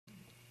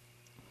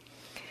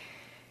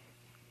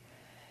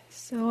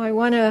So I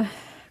want to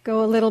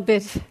go a little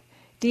bit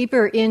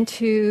deeper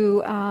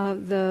into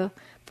the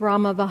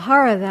Brahma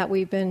Vihara that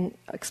we've been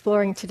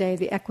exploring today,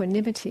 the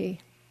equanimity.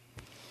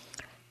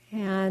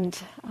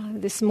 And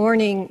this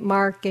morning,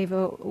 Mark gave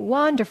a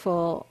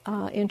wonderful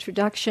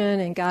introduction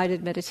and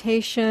guided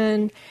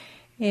meditation.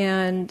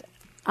 And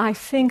I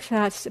think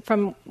that's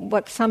from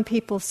what some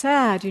people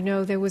said,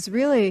 there was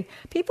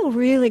people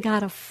really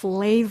got a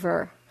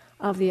flavor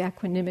of the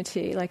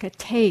equanimity, like a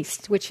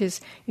taste, which is,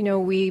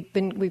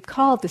 we've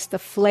called this the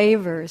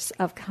flavors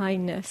of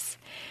kindness.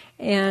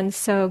 And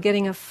so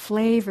getting a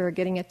flavor,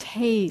 getting a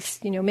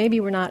taste, maybe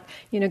we're not,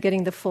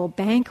 getting the full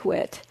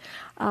banquet,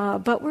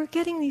 but we're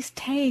getting these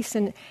tastes,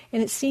 and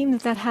it seemed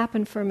that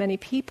happened for many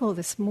people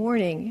this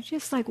morning. You're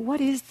just like,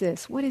 what is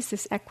this? What is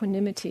this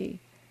equanimity?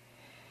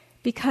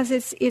 Because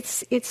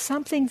it's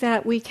something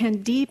that we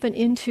can deepen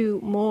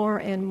into more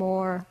and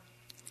more.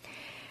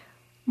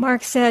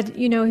 Mark said,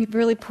 he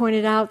really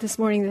pointed out this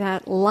morning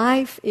that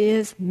life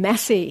is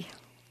messy.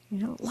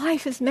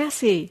 Life is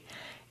messy.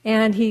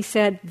 And he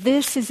said,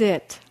 this is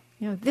it.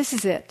 This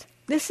is it.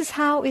 This is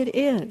how it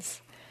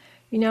is.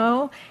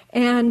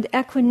 And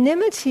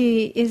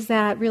equanimity is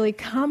that really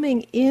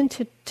coming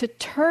into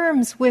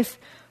terms with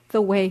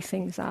the way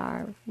things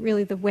are,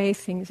 really the way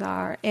things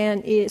are.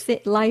 And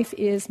life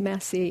is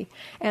messy.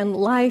 And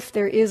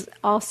there is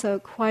also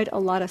quite a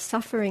lot of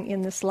suffering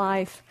in this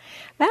life.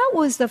 That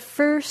was the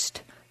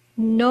first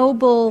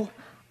noble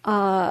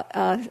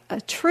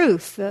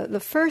truth.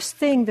 The first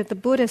thing that the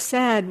Buddha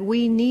said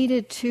we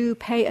needed to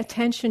pay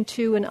attention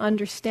to and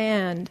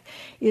understand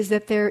is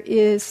that there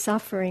is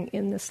suffering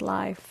in this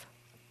life.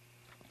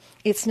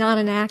 It's not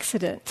an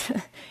accident.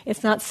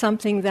 It's not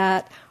something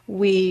that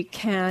we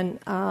can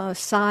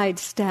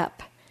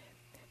sidestep.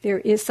 There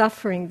is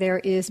suffering, there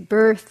is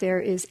birth, there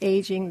is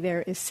aging,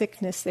 there is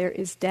sickness, there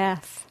is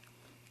death.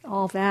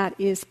 All that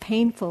is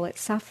painful, it's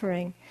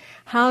suffering.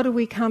 How do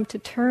we come to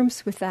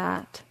terms with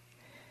that?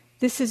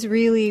 This is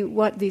really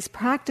what these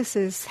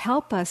practices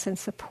help us and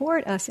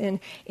support us in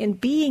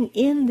being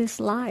in this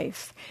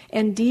life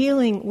and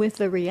dealing with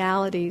the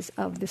realities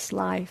of this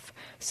life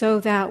so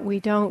that we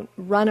don't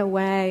run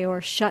away or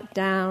shut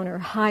down or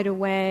hide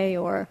away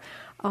or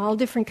all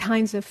different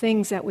kinds of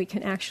things that we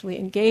can actually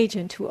engage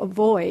in to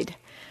avoid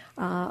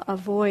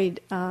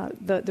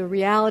the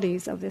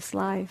realities of this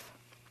life.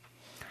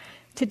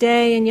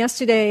 Today and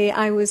yesterday,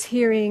 I was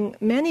hearing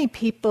many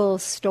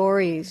people's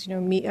stories,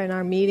 in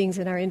our meetings,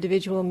 in our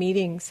individual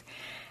meetings,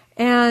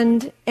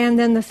 and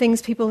then the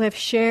things people have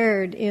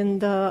shared in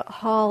the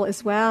hall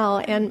as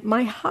well. And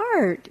my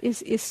heart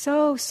is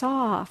so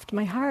soft.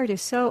 My heart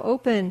is so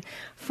open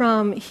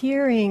from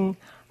hearing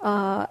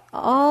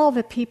all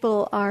that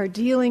people are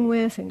dealing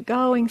with and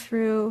going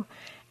through.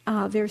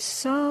 There's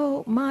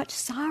so much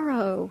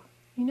sorrow.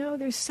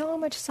 There's so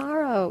much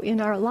sorrow in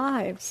our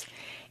lives.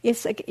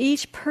 It's like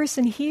each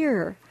person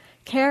here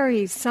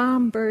carries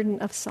some burden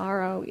of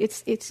sorrow.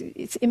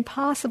 It's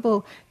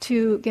impossible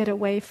to get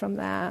away from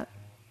that.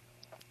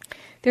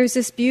 There's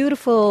this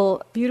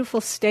beautiful,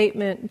 beautiful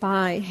statement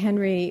by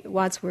Henry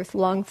Wadsworth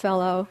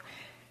Longfellow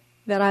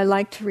that I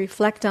like to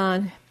reflect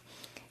on.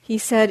 He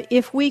said,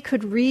 "If we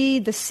could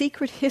read the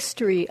secret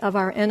history of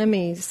our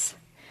enemies,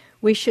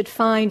 we should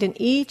find in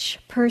each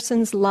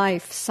person's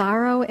life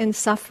sorrow and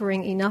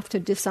suffering enough to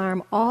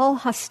disarm all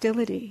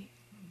hostility."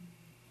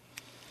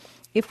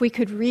 If we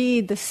could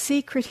read the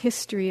secret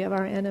history of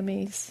our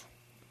enemies,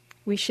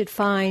 we should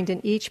find in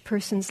each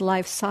person's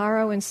life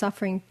sorrow and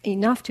suffering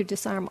enough to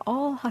disarm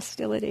all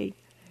hostility.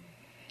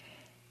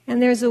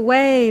 And there's a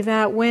way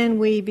that when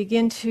we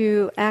begin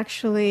to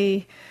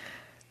actually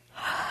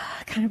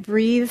kind of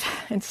breathe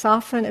and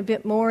soften a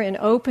bit more and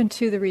open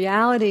to the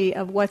reality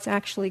of what's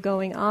actually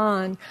going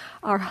on,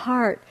 our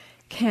heart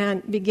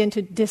can begin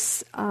to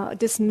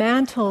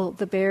dismantle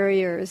the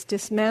barriers,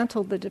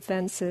 dismantle the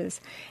defenses,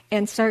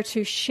 and start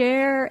to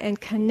share and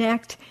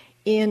connect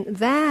in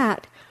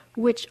that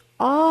which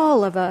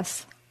all of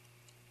us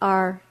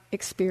are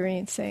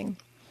experiencing.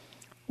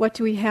 What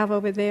do we have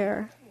over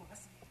there?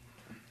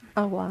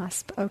 A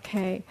wasp.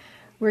 Okay.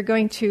 We're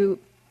going to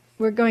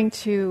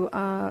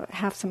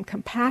have some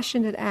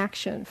compassionate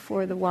action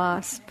for the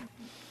wasp,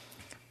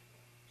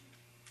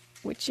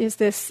 which is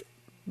this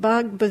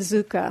bug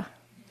bazooka,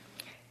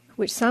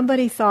 which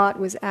somebody thought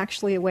was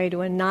actually a way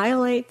to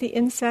annihilate the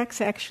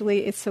insects.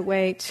 Actually, it's a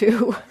way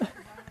to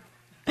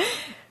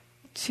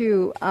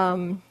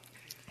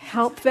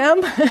help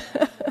them.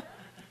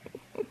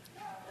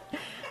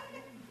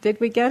 Did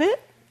we get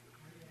it?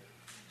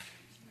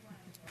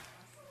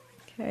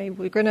 Okay,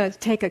 we're going to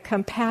take a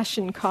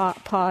compassion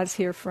pause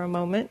here for a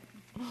moment.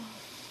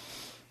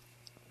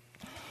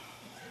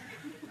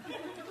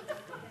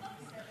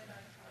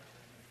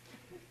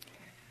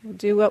 We'll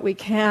do what we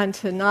can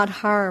to not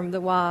harm the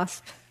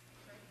wasp.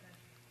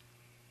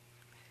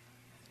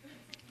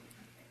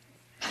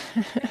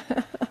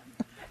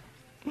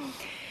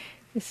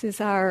 This is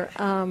our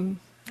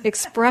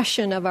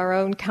expression of our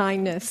own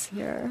kindness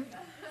here.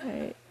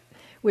 Right?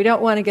 We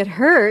don't want to get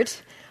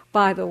hurt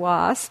by the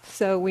wasp,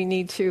 so we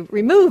need to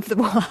remove the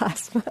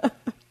wasp.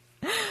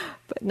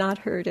 not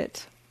heard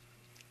it.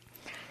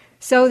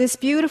 So this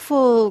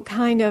beautiful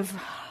kind of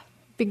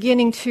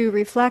beginning to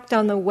reflect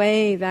on the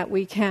way that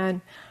we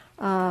can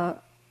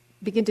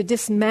begin to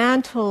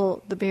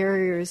dismantle the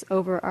barriers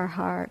over our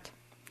heart.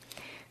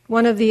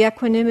 One of the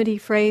equanimity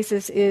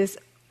phrases is,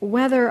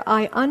 whether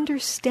I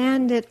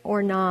understand it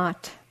or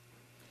not,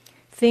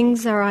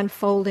 things are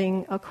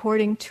unfolding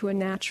according to a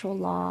natural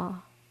law.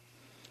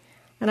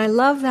 And I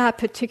love that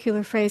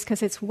particular phrase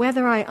because it's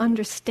whether I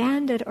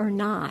understand it or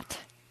not,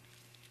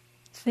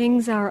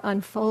 things are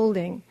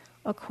unfolding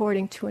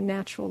according to a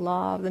natural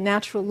law. The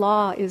natural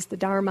law is the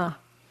Dharma.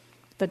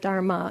 The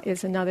Dharma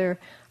is another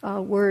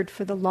word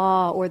for the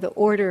law or the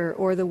order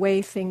or the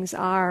way things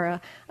are,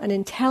 an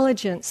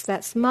intelligence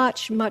that's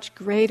much, much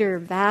greater,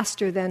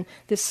 vaster than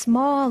this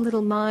small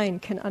little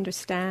mind can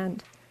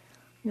understand.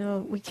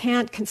 We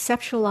can't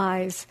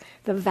conceptualize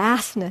the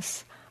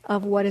vastness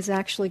of what is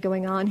actually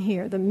going on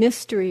here, the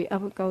mystery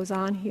of what goes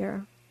on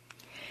here.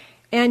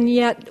 And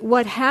yet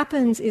what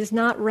happens is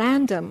not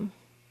random.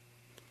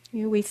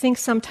 We think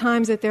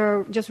sometimes that there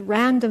are just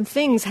random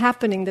things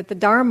happening, that the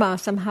Dharma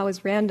somehow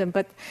is random,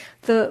 but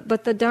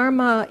the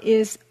Dharma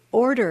is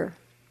order,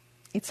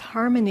 it's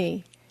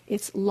harmony,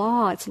 it's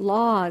law, it's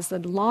laws, the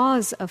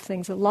laws of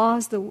things, the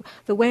laws,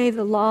 the way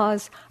the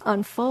laws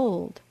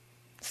unfold.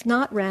 It's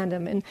not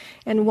random.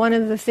 And one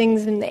of the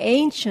things in the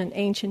ancient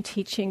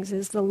teachings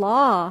is the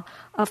law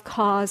of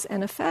cause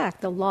and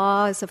effect, the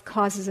laws of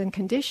causes and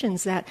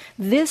conditions, that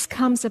this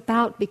comes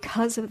about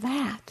because of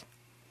that.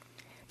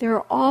 There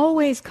are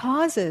always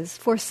causes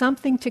for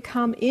something to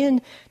come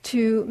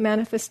into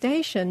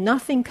manifestation.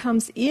 Nothing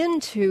comes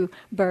into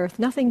birth.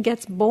 Nothing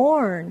gets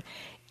born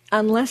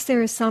unless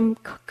there is some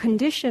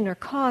condition or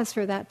cause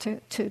for that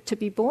to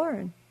be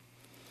born.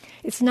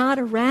 It's not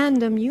a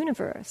random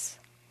universe.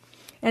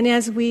 And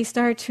as we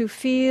start to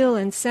feel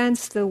and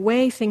sense the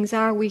way things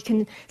are, we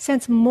can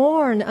sense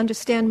more and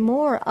understand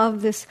more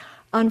of this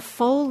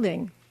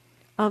unfolding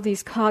of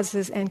these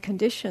causes and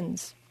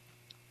conditions.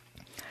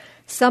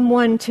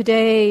 Someone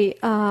today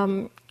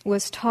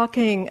was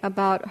talking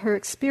about her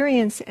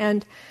experience,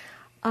 and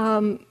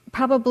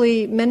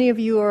probably many of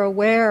you are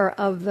aware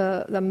of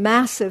the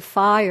massive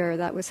fire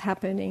that was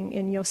happening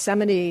in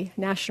Yosemite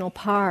National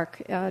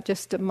Park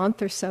just a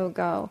month or so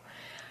ago.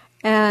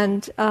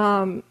 And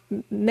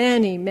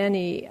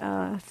many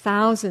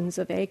thousands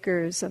of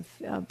acres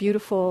of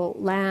beautiful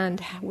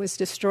land was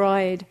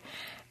destroyed.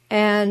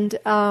 And,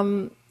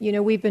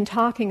 we've been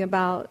talking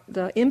about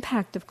the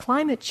impact of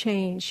climate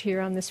change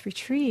here on this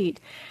retreat.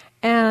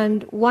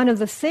 And one of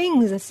the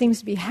things that seems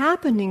to be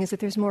happening is that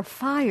there's more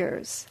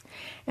fires.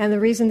 And the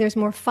reason there's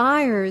more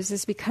fires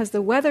is because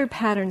the weather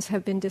patterns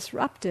have been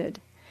disrupted.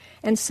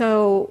 And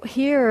so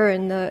here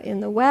in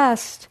the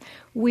West,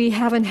 we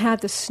haven't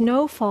had the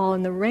snowfall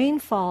and the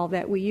rainfall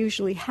that we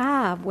usually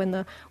have when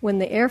the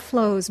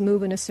airflows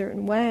move in a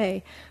certain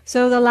way.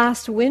 So the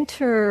last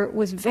winter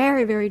was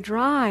very, very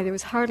dry. There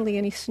was hardly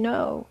any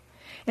snow.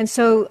 And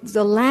so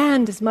the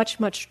land is much,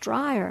 much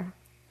drier.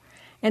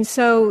 And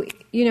so,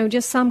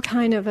 just some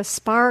kind of a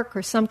spark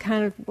or some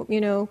kind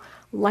of,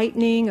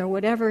 lightning or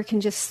whatever can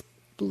just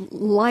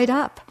light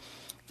up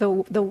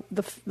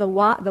the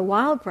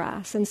wild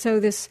grass. And so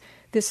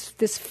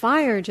this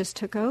fire just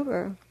took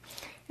over.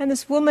 And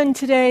this woman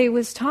today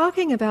was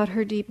talking about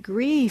her deep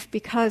grief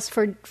because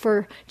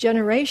for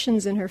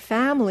generations in her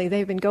family,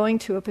 they've been going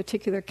to a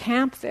particular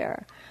camp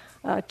there,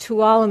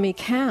 Tuolumne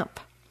Camp.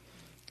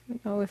 I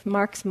don't know if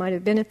Marx might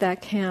have been at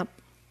that camp.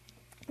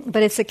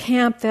 But it's a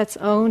camp that's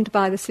owned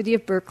by the city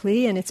of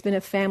Berkeley, and it's been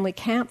a family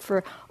camp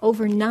for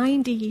over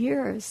 90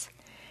 years.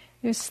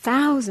 There's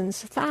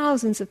thousands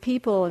of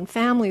people and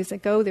families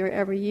that go there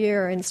every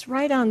year, and it's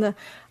right on the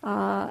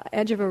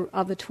edge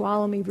of the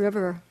Tuolumne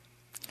River.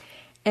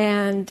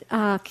 And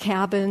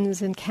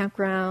cabins and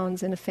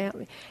campgrounds and a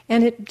family.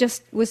 And it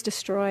just was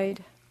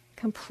destroyed,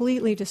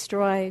 completely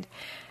destroyed.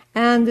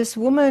 And this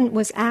woman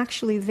was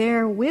actually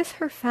there with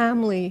her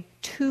family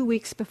 2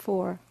 weeks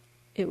before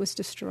it was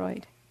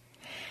destroyed.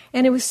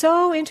 And it was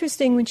so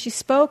interesting when she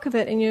spoke of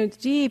it, and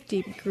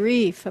deep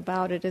grief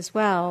about it as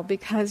well,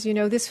 because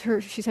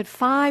she said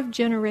 5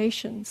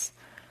 generations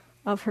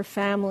of her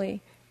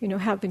family,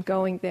 have been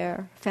going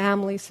there.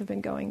 Families have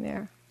been going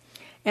there.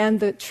 And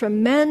the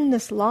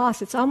tremendous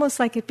loss, it's almost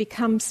like it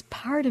becomes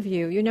part of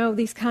you.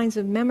 These kinds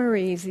of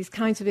memories, these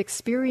kinds of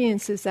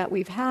experiences that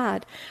we've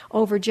had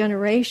over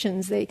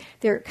generations,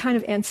 they're kind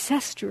of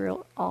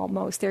ancestral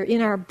almost. They're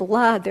in our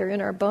blood, they're in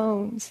our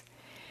bones.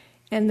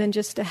 And then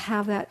just to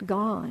have that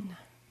gone,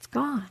 it's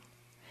gone.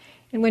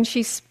 And when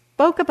she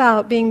spoke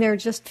about being there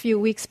just a few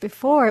weeks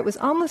before, it was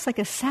almost like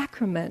a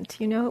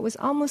sacrament, it was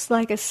almost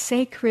like a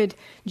sacred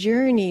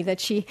journey that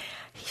she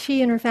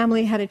and her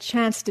family had a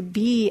chance to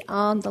be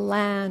on the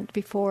land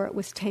before it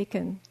was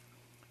taken,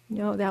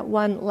 that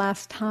one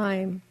last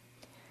time.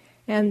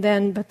 And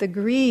then, but the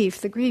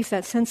grief,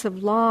 that sense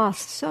of loss,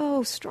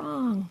 so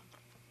strong.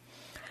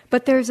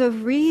 But there's a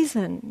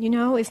reason,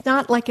 it's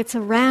not like it's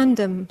a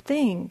random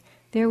thing.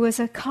 There was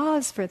a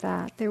cause for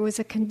that. There was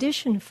a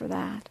condition for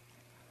that.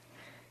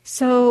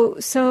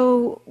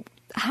 So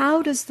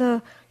how does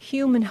the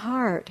human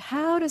heart,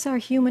 how does our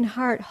human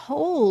heart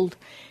hold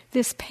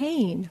this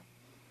pain?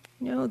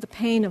 The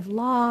pain of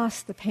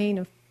loss, the pain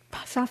of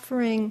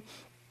suffering,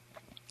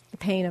 the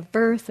pain of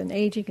birth and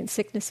aging and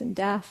sickness and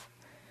death.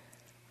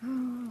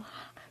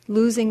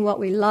 Losing what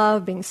we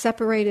love, being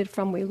separated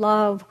from we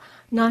love,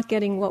 not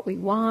getting what we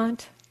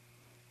want.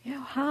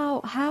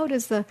 How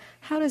does the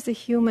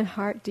human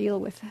heart deal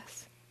with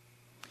this?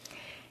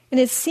 And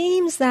it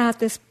seems that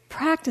this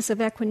practice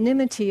of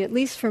equanimity, at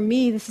least for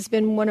me, this has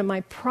been one of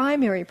my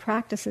primary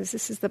practices.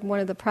 This is one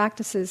of the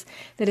practices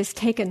that has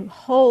taken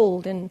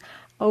hold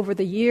over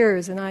the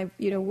years, and I've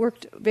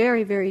worked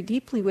very, very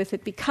deeply with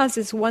it because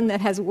it's one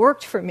that has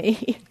worked for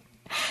me.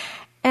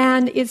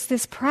 And it's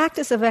this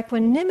practice of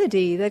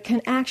equanimity that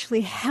can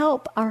actually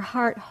help our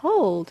heart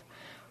hold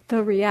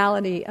the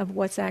reality of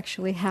what's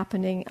actually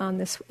happening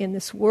in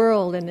this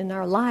world and in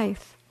our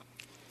life.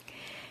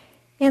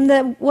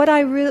 And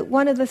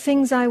one of the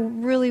things I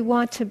really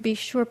want to be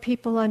sure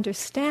people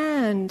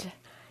understand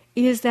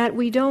is that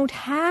we don't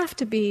have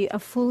to be a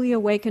fully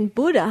awakened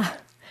Buddha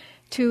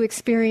to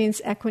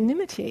experience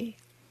equanimity.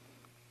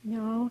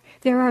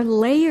 There are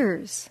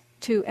layers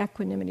to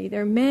equanimity.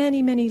 There are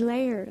many, many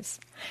layers.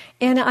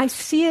 And I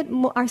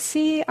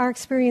see our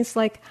experience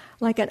like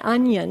an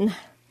onion,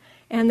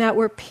 and that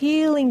we're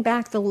peeling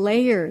back the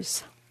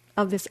layers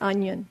of this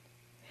onion.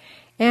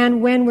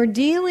 And when we're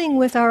dealing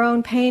with our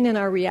own pain and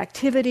our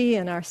reactivity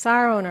and our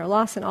sorrow and our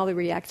loss and all the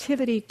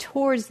reactivity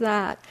towards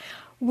that,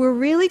 we're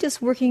really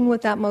just working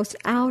with that most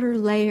outer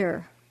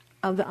layer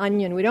of the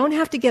onion. We don't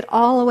have to get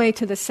all the way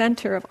to the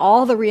center of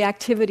all the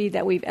reactivity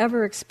that we've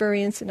ever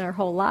experienced in our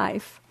whole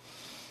life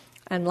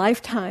and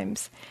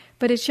lifetimes.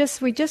 But it's just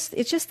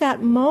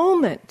that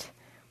moment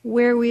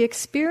where we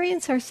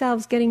experience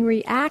ourselves getting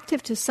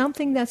reactive to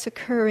something that's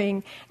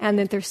occurring, and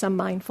that there's some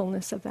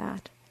mindfulness of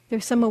that.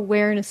 There's some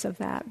awareness of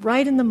that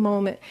right in the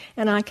moment,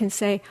 and I can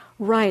say,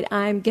 right,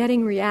 I'm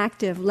getting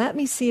reactive. Let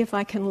me see if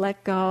I can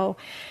let go,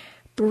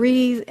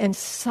 breathe, and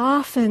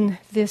soften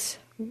this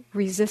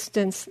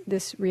resistance,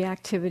 this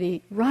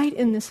reactivity, right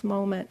in this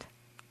moment.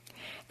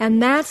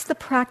 And that's the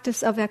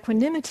practice of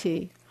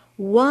equanimity.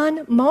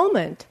 One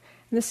moment.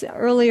 This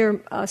earlier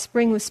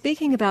Spring was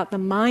speaking about the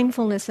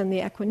mindfulness and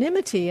the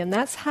equanimity, and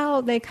that's how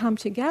they come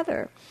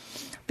together.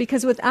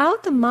 Because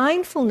without the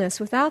mindfulness,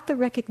 without the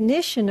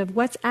recognition of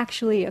what's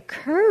actually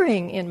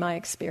occurring in my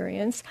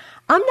experience,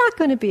 I'm not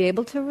going to be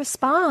able to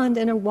respond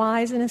in a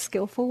wise and a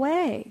skillful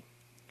way.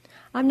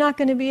 I'm not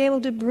going to be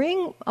able to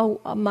bring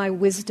my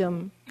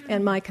wisdom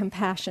and my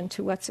compassion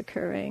to what's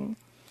occurring.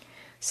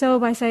 So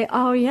if I say,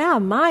 oh yeah,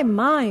 my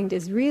mind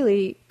is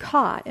really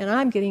caught and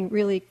I'm getting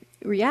really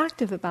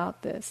reactive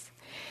about this.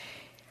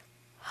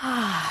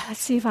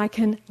 Let's see if I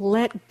can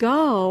let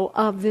go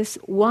of this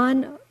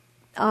one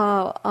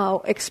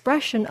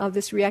expression of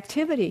this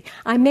reactivity.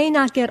 I may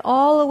not get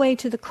all the way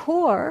to the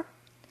core,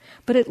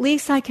 but at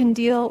least I can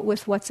deal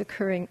with what's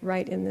occurring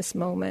right in this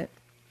moment.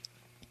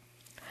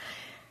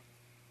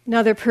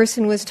 Another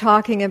person was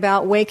talking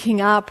about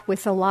waking up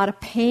with a lot of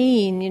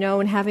pain,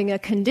 and having a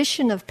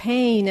condition of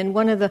pain. And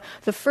one of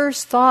the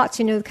first thoughts,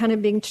 kind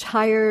of being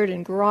tired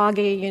and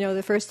groggy,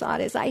 the first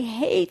thought is, I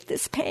hate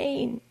this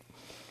pain.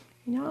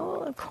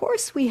 Of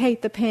course we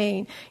hate the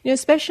pain,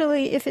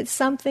 especially if it's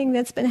something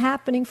that's been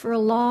happening for a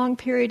long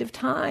period of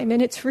time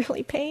and it's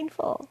really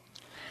painful.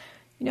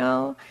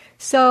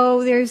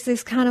 So there's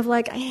this kind of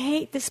like, I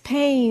hate this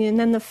pain, and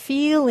then the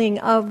feeling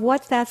of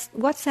what's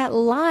that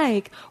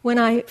like when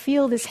I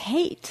feel this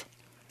hate?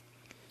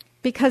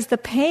 Because the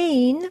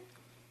pain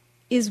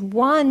is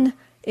one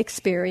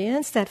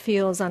experience that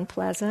feels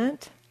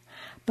unpleasant,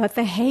 but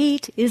the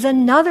hate is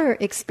another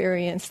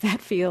experience that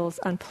feels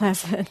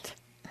unpleasant.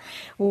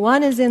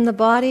 One is in the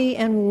body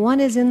and one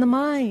is in the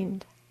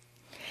mind.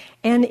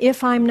 And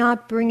if I'm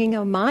not bringing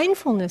a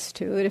mindfulness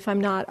to it, if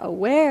I'm not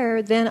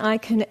aware, then I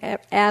can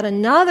add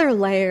another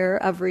layer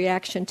of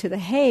reaction to the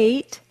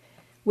hate,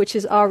 which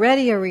is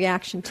already a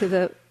reaction to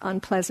the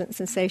unpleasant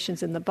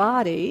sensations in the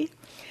body.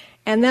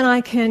 And then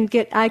I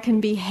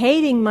can be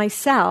hating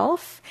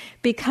myself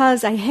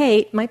because I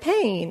hate my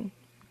pain.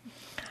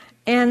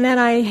 And then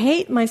I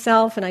hate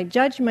myself and I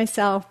judge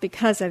myself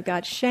because I've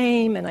got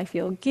shame and I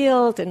feel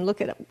guilt and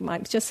look at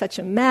I'm just such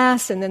a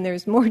mess, and then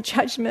there's more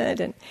judgment.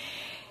 And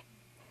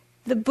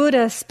the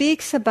Buddha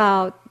speaks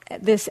about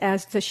this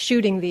as the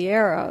shooting the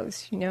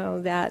arrows,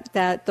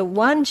 that the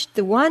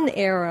one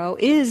arrow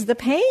is the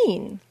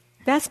pain.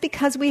 That's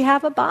because we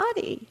have a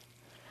body.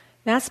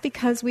 That's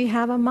because we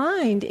have a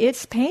mind.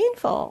 It's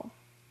painful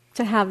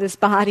to have this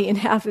body and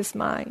have this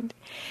mind.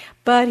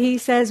 But he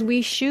says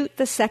we shoot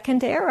the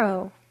second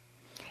arrow.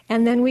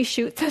 And then we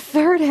shoot the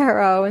third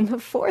arrow and the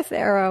fourth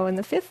arrow and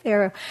the fifth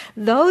arrow.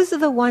 Those are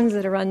the ones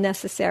that are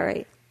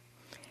unnecessary.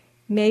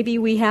 Maybe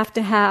we have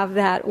to have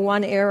that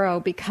one arrow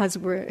because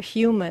we're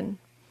human.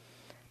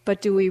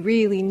 But do we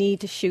really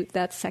need to shoot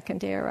that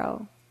second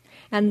arrow?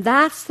 And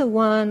that's the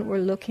one we're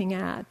looking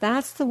at.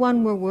 That's the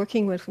one we're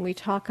working with when we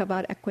talk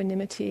about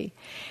equanimity.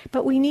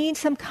 But we need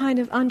some kind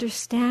of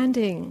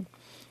understanding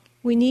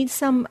We need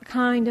some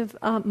kind of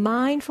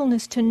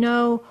mindfulness to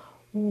know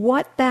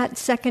what that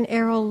second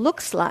arrow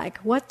looks like,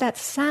 what that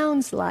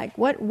sounds like,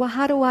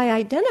 how do I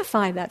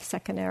identify that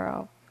second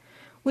arrow?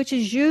 Which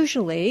is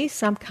usually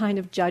some kind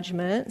of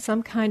judgment,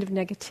 some kind of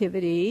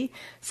negativity,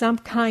 some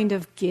kind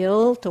of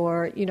guilt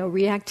or,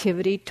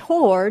 reactivity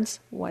towards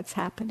what's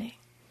happening.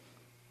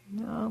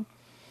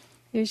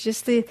 There's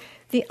just the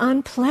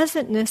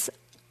unpleasantness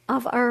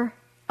of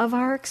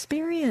our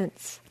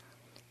experience.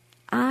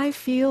 I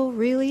feel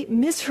really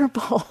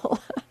miserable.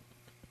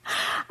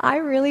 I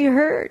really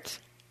hurt,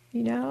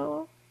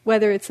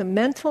 whether it's a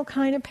mental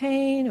kind of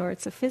pain or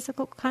it's a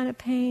physical kind of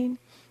pain.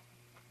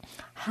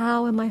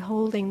 How am I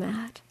holding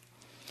that?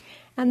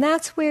 And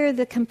that's where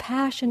the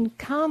compassion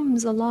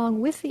comes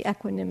along with the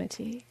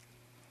equanimity.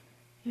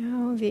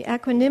 The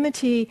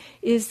equanimity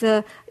is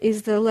the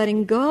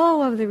letting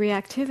go of the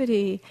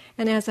reactivity.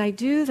 And as I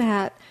do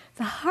that,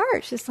 the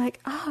heart is like,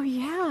 oh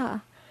yeah,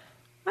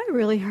 I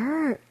really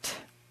hurt.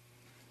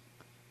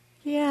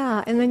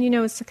 Yeah, and then,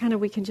 it's kind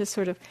of, we can just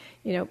sort of,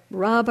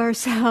 rub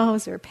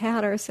ourselves or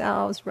pat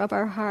ourselves, rub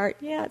our heart.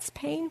 Yeah, it's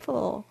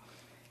painful.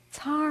 It's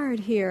hard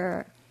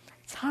here.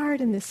 It's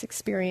hard in this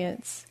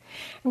experience.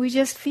 And we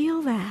just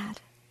feel that.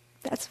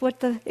 That's what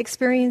the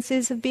experience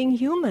is of being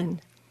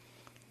human.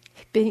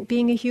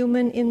 Being a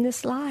human in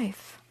this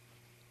life.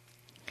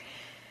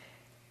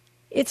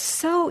 It's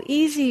so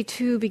easy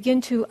to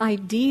begin to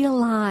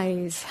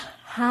idealize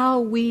how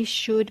we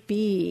should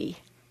be.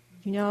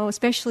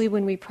 Especially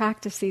when we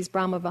practice these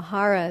Brahma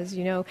Viharas,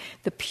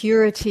 the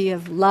purity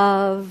of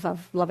love,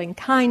 of loving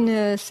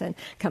kindness and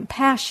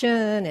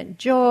compassion and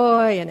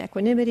joy and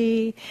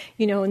equanimity,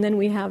 and then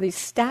we have these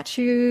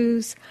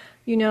statues,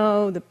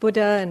 the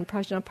Buddha and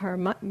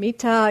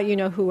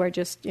Prajnaparamita, who are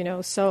just,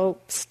 so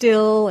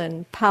still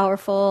and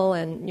powerful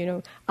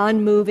and,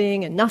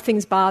 unmoving and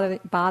nothing's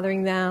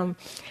bothering them.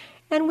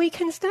 And we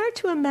can start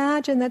to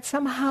imagine that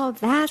somehow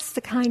that's the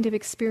kind of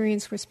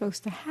experience we're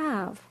supposed to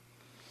have.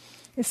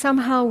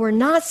 Somehow we're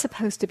not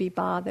supposed to be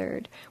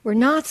bothered. We're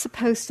not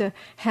supposed to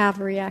have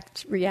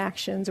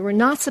reactions. We're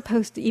not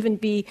supposed to even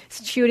be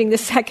shooting the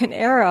second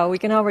arrow. We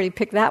can already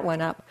pick that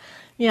one up.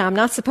 Yeah, I'm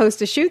not supposed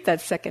to shoot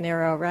that second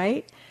arrow,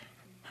 right?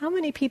 How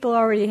many people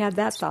already had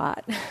that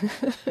thought?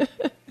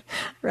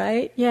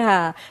 Right?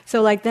 Yeah.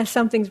 So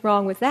something's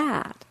wrong with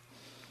that.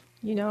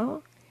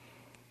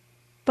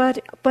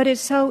 But it's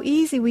so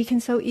easy. We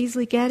can so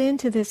easily get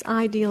into this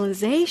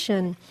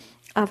idealization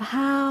of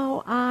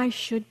how I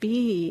should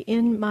be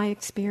in my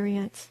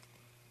experience.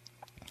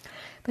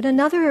 But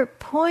another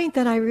point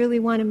that I really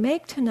want to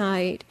make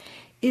tonight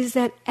is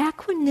that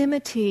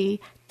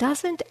equanimity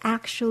doesn't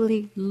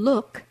actually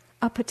look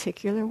a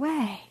particular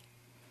way.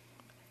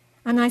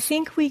 And I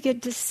think we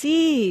get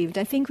deceived,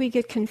 I think we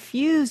get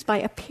confused by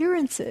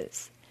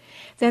appearances.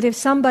 That if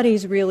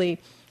somebody's really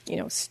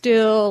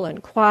still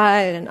and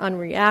quiet and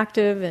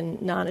unreactive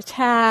and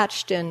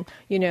non-attached and,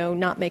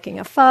 not making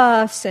a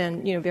fuss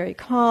and, very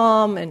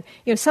calm and,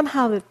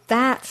 somehow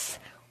that's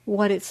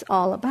what it's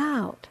all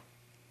about.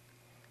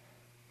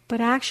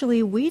 But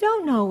actually, we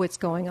don't know what's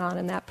going on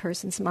in that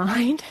person's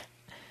mind.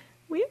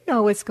 We don't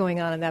know what's going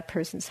on in that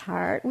person's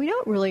heart. We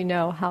don't really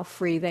know how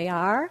free they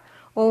are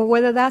or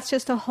whether that's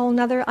just a whole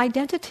nother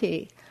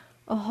identity,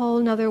 a whole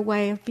nother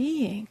way of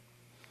being.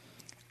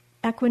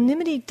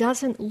 Equanimity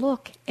doesn't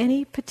look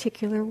any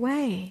particular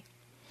way.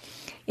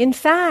 In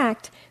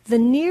fact, the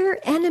near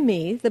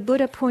enemy, the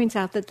Buddha points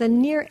out that the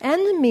near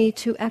enemy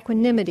to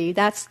equanimity,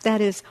 that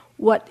is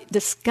what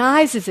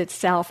disguises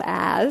itself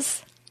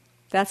as,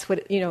 that's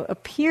what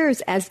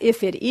appears as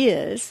if it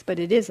is, but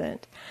it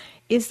isn't,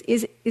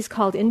 is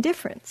called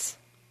indifference.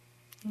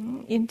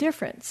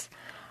 Indifference.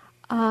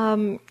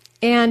 And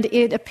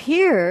it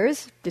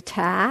appears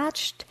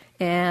detached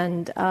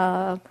and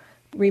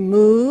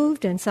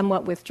removed and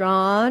somewhat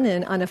withdrawn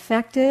and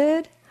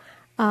unaffected,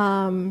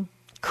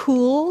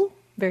 cool,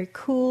 very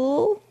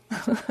cool.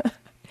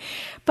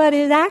 But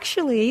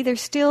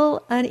there's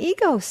still an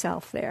ego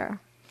self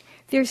there.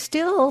 There's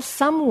still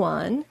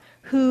someone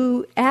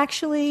who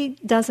actually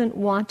doesn't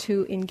want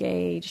to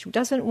engage,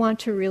 doesn't want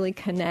to really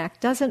connect,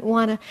 doesn't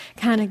want to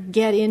kind of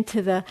get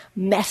into the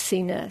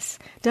messiness,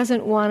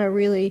 doesn't want to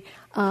really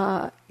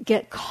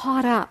get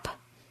caught up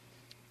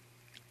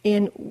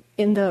in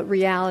the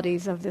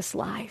realities of this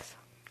life.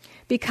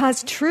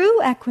 Because true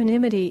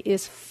equanimity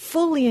is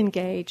fully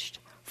engaged,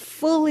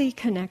 fully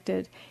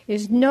connected.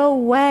 There's no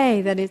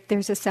way that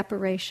there's a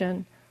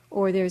separation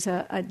or there's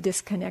a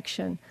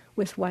disconnection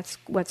with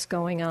what's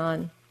going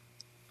on.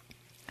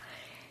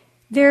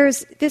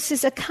 This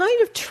is a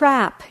kind of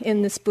trap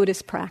in this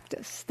Buddhist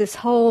practice, this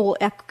whole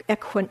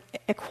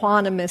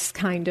equanimous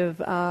kind of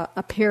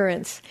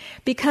appearance,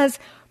 because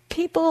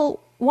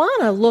people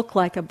want to look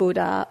like a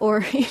Buddha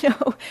or,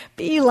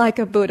 be like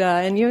a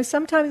Buddha. And,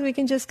 sometimes we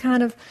can just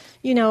kind of,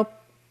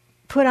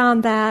 put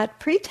on that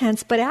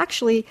pretense, but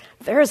actually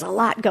there's a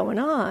lot going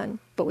on,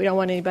 but we don't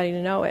want anybody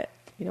to know it.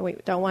 We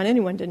don't want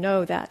anyone to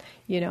know that,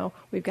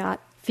 we've got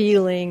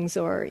feelings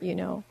or,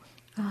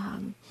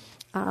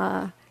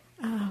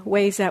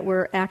 ways that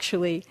we're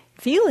actually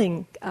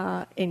feeling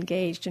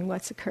engaged in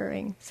what's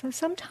occurring. So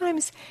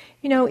sometimes,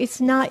 it's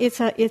not.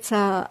 It's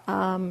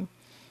a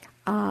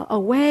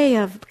way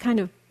of kind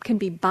of can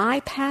be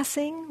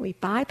bypassing. We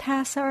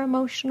bypass our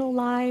emotional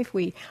life.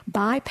 We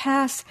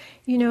bypass,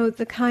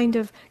 the kind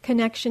of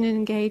connection and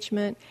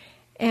engagement.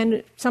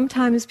 And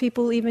sometimes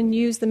people even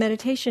use the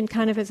meditation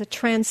kind of as a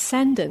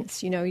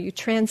transcendence. You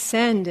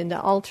transcend into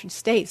altered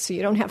states so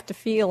you don't have to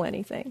feel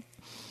anything.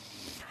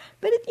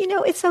 But,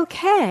 it's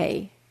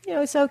okay.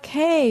 It's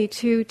okay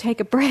to take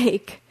a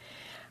break,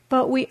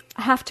 but we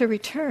have to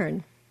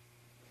return.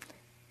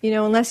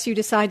 Unless you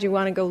decide you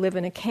want to go live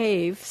in a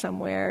cave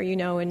somewhere,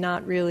 and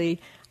not really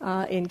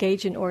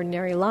engage in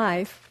ordinary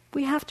life,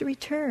 we have to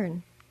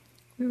return.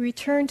 We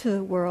return to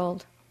the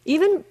world.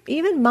 Even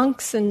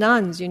monks and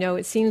nuns,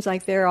 it seems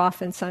like they're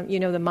often some,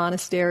 the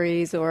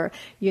monasteries or,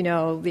 the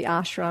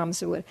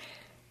ashrams or what.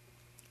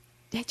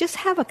 They just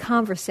have a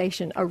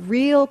conversation, a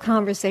real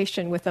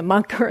conversation with a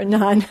monk or a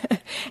nun,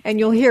 and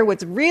you'll hear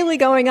what's really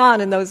going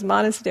on in those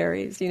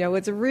monasteries,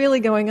 what's really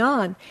going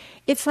on.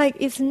 It's like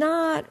there's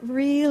not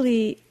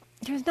really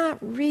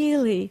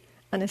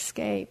an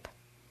escape.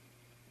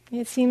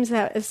 It seems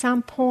that at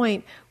some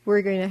point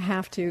we're going to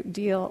have to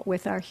deal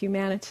with our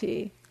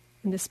humanity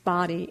in this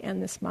body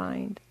and this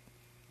mind.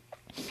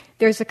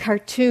 There's a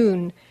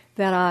cartoon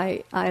that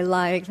I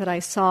like, that I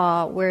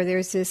saw, where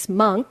there's this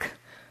monk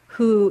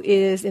who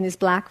is in his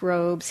black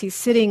robes. He's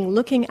sitting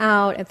looking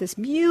out at this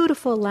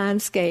beautiful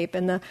landscape,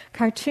 and the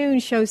cartoon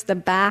shows the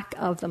back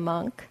of the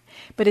monk.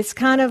 But it's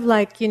kind of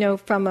like,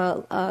 from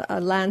a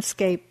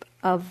landscape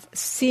of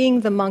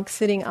seeing the monk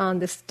sitting on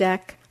this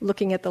deck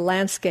looking at the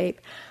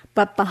landscape.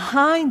 But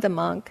behind the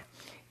monk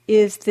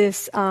is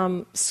this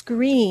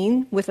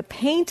screen with a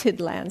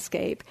painted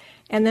landscape,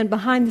 and then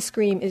behind the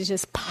screen is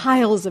just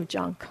piles of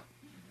junk.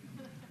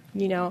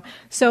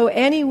 So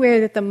anywhere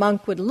that the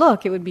monk would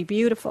look, it would be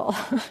beautiful.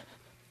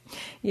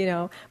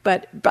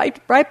 But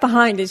right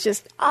behind is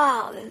just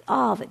all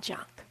the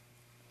junk.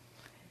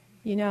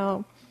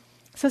 So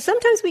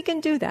sometimes we can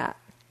do that.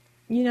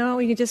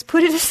 We can just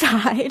put it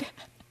aside,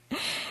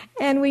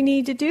 and we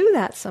need to do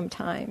that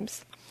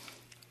sometimes.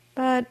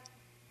 But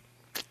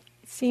it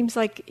seems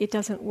like it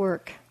doesn't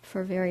work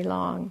for very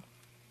long.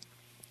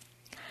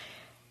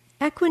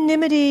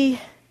 Equanimity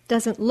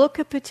doesn't look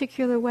a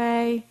particular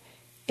way,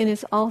 and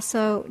it's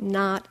also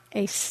not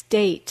a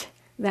state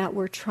that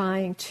we're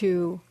trying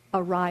to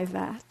arrive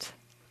at.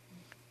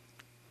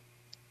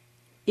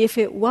 If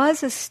it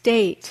was a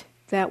state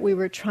that we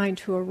were trying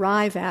to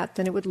arrive at,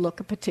 then it would look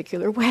a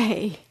particular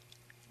way.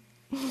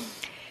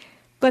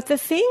 But the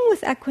thing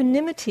with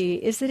equanimity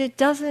is that it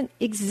doesn't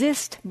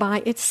exist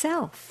by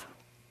itself.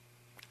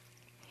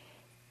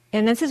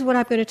 And this is what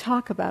I'm going to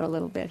talk about a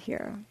little bit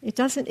here. It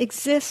doesn't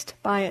exist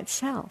by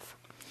itself.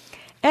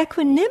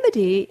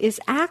 Equanimity is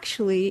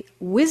actually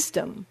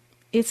wisdom.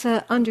 It's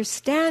an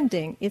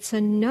understanding. It's a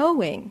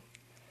knowing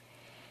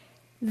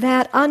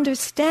that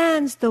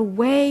understands the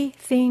way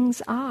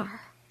things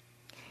are.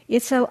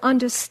 It's an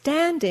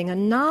understanding, a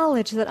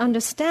knowledge that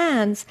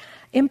understands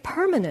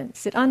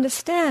impermanence. It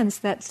understands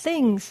that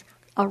things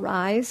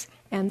arise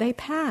and they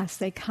pass.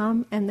 They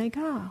come and they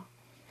go.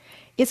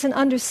 It's an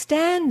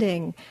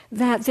understanding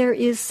that there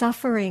is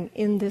suffering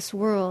in this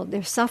world.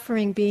 There's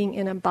suffering being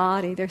in a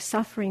body. There's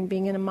suffering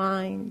being in a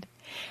mind.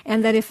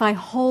 And that if I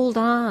hold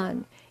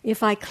on,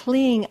 if I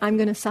cling, I'm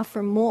going to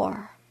suffer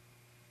more.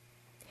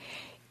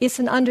 It's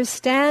an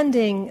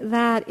understanding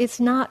that it's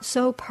not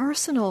so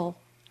personal.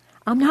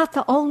 I'm not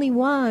the only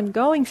one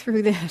going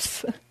through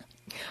this.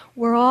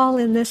 We're all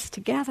in this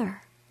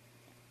together.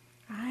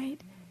 Right?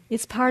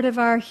 It's part of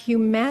our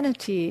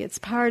humanity. It's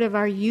part of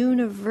our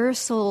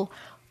universal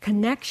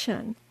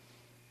connection.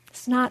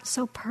 It's not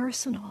so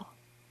personal.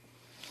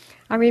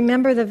 I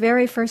remember the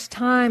very first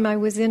time I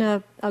was in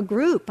a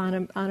group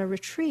on a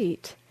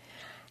retreat,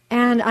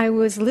 and I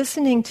was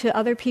listening to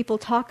other people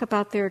talk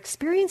about their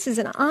experiences,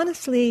 and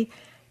honestly,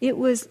 it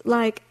was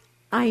like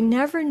I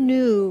never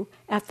knew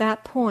at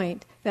that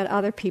point that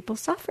other people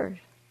suffered.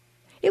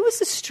 It was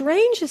the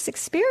strangest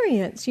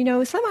experience.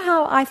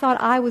 Somehow I thought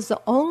I was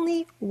the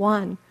only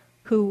one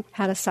who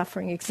had a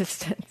suffering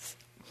existence.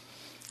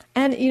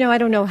 And, I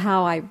don't know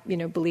how I,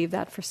 believed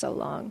that for so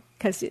long,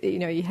 because,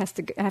 you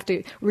have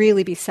to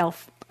really be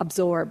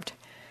self-absorbed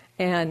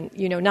and,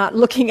 not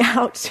looking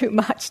out too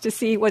much to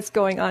see what's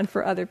going on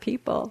for other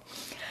people.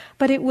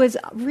 But it was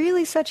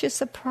really such a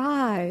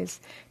surprise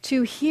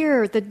to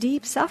hear the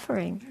deep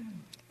suffering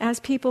as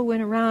people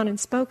went around and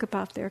spoke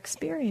about their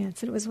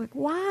experience. And it was like,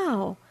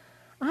 wow,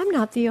 I'm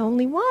not the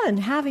only one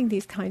having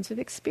these kinds of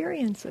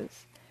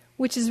experiences,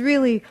 which is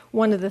really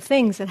one of the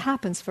things that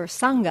happens for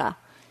Sangha.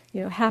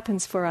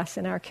 Happens for us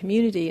in our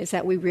community, is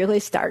that we really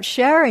start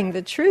sharing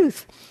the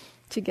truth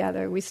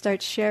together. We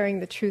start sharing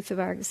the truth of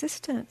our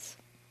existence.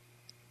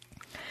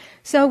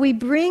 So we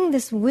bring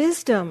this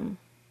wisdom,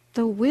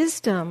 the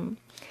wisdom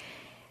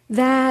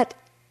that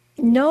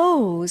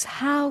knows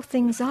how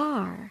things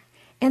are.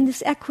 And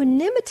this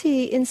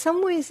equanimity in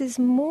some ways is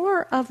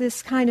more of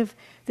this kind of,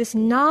 this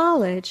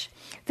knowledge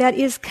that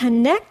is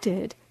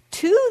connected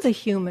to the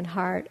human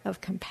heart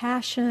of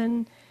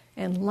compassion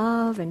and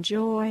love and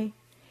joy,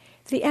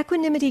 the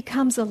equanimity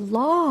comes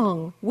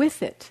along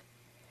with it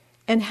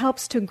and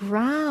helps to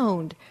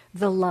ground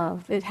the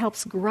love. It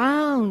helps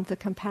ground the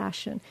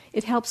compassion.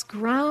 It helps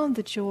ground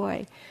the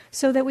joy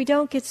so that we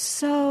don't get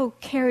so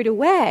carried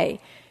away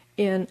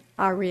in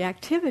our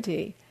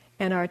reactivity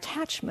and our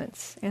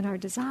attachments and our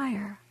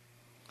desire.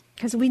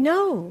 Because we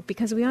know,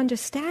 because we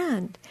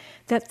understand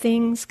that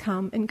things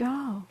come and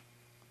go.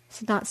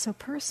 It's not so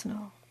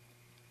personal.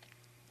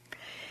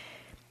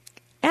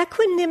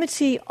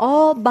 Equanimity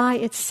all by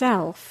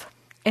itself,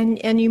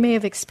 and you may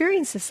have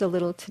experienced this a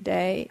little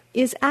today,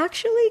 is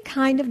actually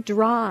kind of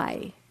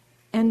dry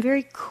and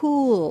very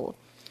cool.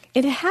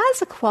 It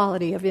has a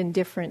quality of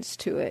indifference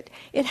to it.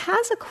 It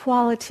has a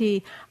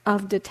quality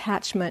of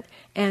detachment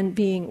and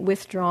being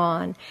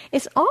withdrawn.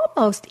 It's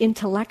almost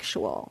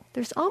intellectual.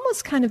 There's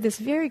almost kind of this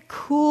very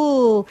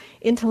cool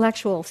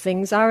intellectual,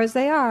 things are as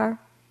they are.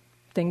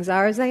 Things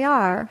are as they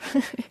are.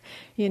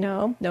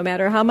 No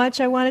matter how much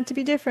I want it to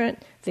be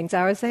different, things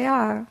are as they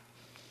are.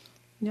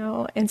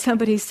 And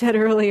somebody said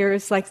earlier,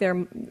 it's like they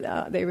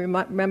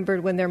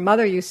remembered when their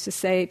mother used to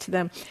say to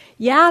them,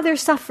 yeah, they're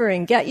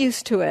suffering, get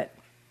used to it.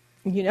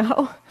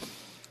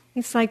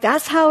 It's like,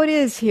 that's how it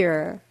is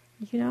here,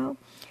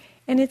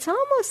 And it's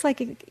almost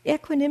like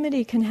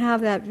equanimity can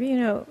have that,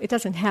 it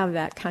doesn't have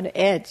that kind of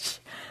edge.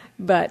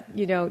 But,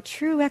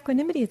 true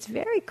equanimity, it's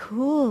very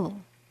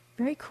cool,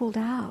 very cooled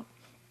out.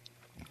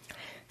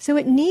 So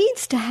it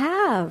needs to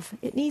have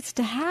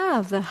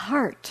the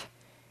heart.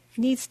 It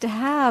needs to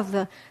have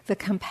the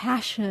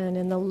compassion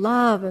and the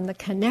love and the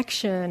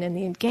connection and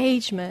the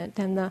engagement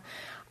and the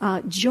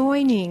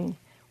joining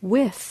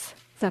with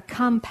the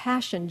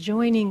compassion,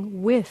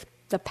 joining with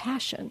the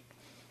passion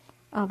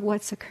of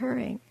what's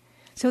occurring.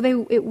 So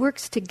it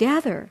works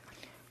together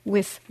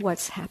with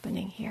what's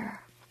happening here.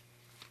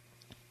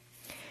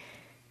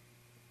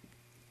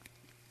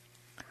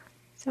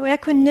 So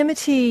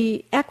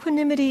equanimity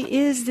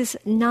is this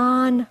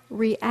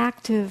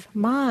non-reactive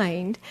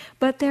mind,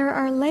 but there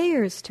are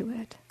layers to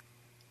it.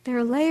 There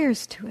are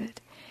layers to it.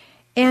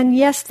 And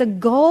yes, it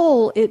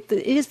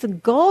is the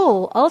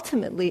goal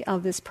ultimately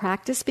of this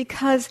practice,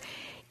 because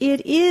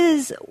it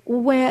is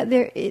where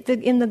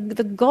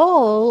the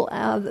goal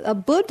of a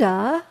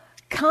Buddha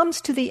comes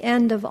to the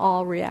end of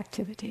all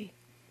reactivity.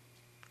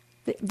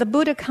 The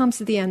Buddha comes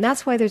to the end.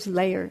 That's why there's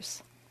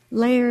layers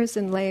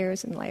and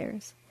layers and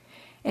layers.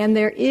 And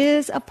there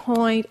is a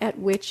point at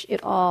which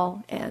it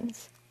all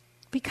ends.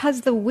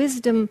 Because the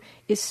wisdom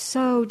is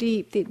so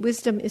deep, the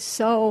wisdom is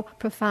so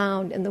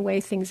profound in the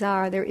way things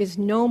are, there is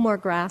no more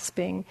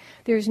grasping,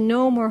 there's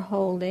no more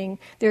holding,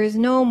 there is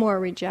no more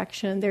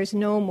rejection, there's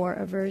no more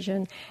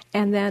aversion,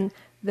 and then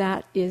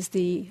that is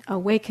the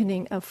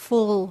awakening of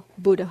full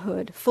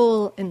Buddhahood,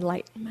 full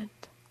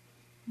enlightenment.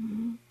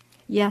 Mm-hmm.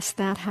 Yes,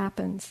 that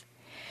happens.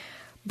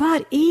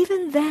 But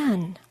even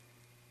then,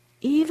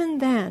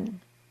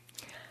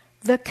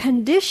 the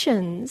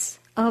conditions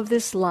of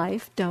this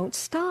life don't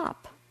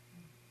stop.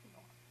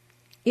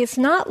 It's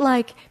not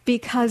like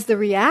because the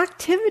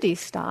reactivity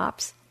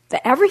stops,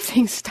 that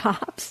everything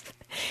stops.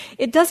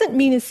 It doesn't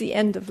mean it's the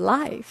end of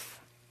life.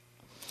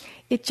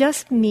 It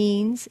just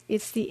means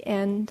it's the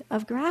end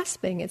of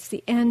grasping. It's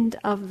the end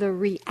of the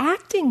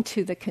reacting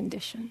to the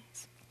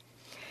conditions.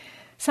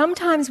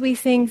 Sometimes we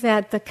think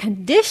that the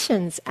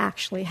conditions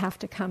actually have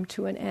to come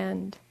to an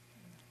end.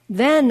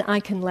 Then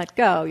I can let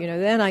go,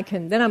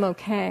 then I'm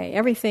okay.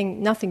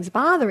 Nothing's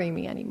bothering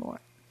me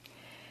anymore.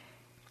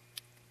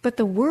 But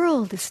the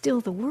world is still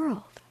the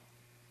world.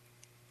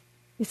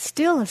 It's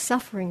still a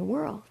suffering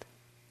world.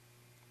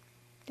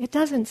 It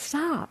doesn't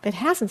stop. It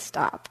hasn't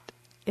stopped.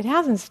 It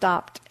hasn't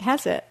stopped,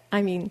 has it?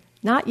 I mean,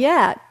 not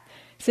yet,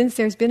 since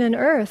there's been an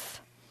earth.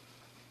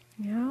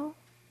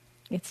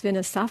 It's been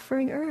a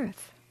suffering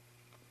earth.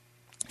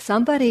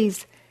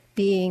 Somebody's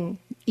being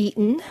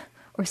eaten,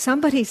 or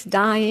somebody's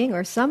dying,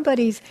 or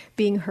somebody's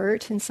being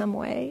hurt in some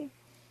way.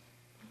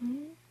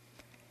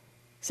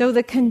 So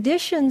the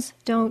conditions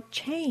don't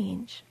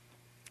change.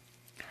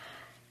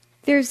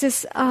 There's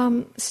this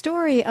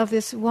story of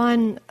this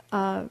one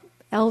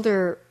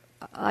elder,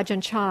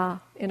 Ajahn Chah,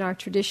 in our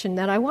tradition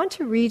that I want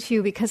to read to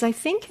you because I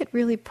think it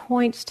really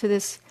points to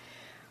this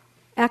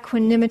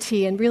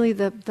equanimity and really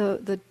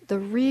the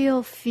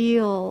real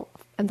feel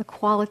and the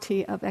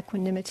quality of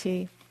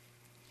equanimity.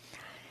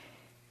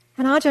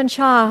 And Ajahn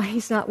Chah,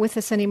 he's not with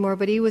us anymore,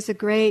 but he was a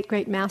great,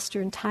 great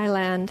master in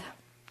Thailand.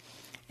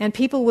 And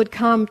people would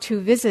come to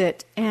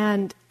visit,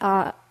 and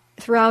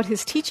throughout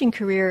his teaching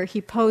career,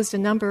 he posed a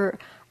number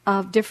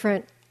of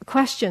different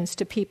questions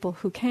to people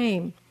who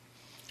came.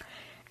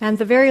 And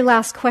the very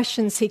last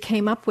questions he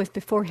came up with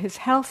before his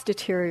health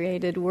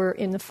deteriorated were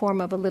in the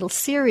form of a little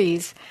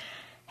series,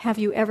 "Have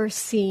you ever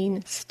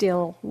seen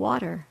still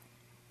water?"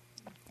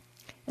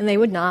 And they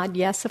would nod,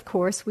 "Yes, of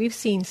course, we've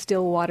seen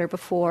still water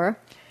before."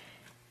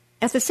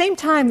 At the same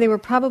time, they were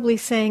probably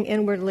saying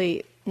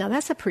inwardly, "Now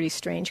that's a pretty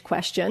strange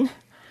question."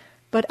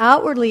 But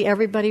outwardly,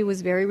 everybody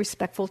was very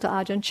respectful to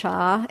Ajahn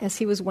Chah, as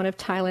he was one of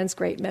Thailand's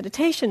great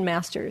meditation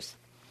masters.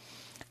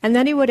 And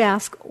then he would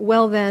ask,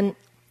 well then,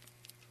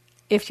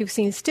 if you've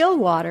seen still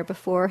water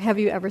before, have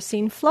you ever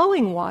seen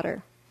flowing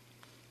water?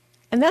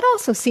 And that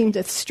also seemed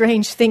a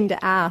strange thing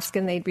to ask,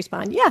 and they'd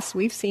respond, yes,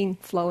 we've seen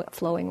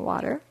flowing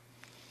water.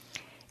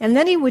 And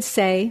then he would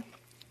say,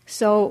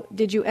 so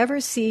did you ever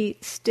see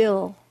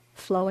still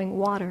flowing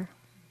water?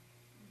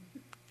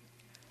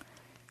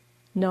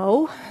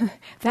 No,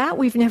 that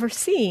we've never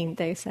seen,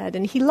 they said.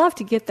 And he loved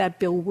to get that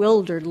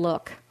bewildered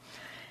look.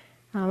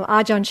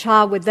 Ajahn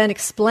Chah would then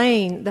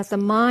explain that the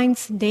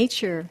mind's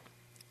nature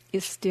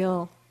is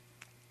still,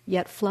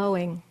 yet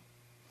flowing.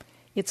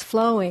 It's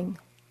flowing,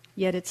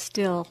 yet it's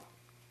still.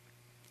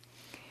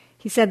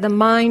 He said the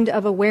mind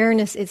of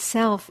awareness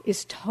itself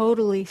is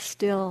totally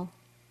still.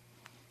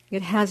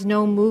 It has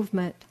no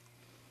movement.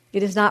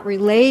 It is not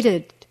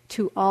related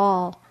to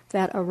all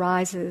that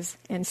arises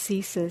and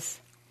ceases.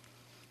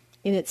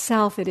 In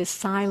itself, it is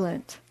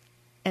silent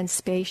and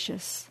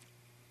spacious.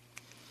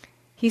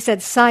 He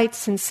said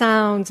sights and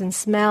sounds and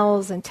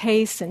smells and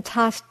tastes and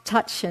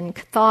touch and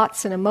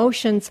thoughts and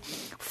emotions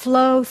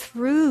flow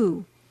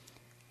through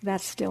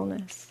that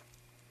stillness,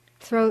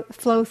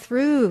 flow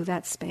through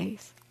that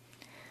space.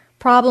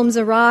 Problems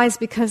arise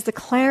because the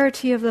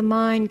clarity of the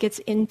mind gets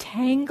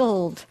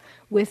entangled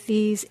with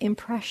these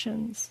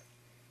impressions.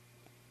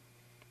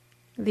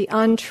 The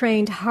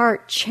untrained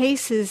heart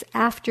chases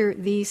after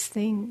these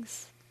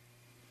things.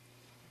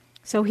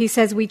 So he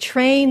says we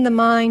train the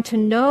mind to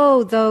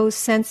know those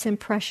sense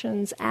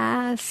impressions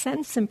as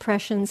sense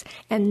impressions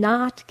and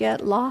not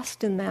get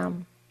lost in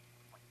them.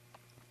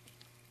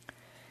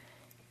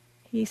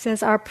 He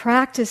says our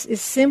practice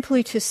is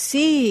simply to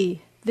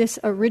see this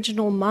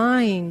original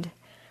mind,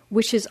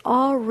 which is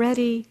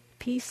already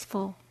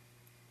peaceful.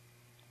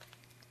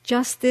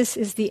 Just this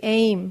is the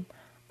aim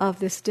of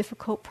this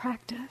difficult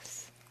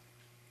practice.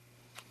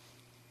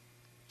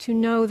 To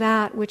know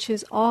that which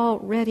is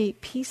already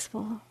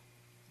peaceful.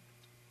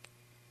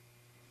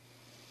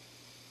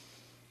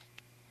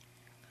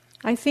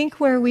 I think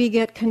where we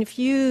get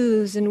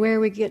confused and where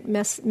we get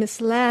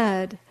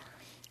misled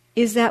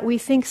is that we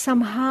think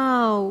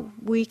somehow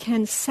we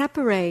can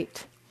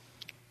separate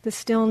the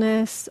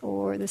stillness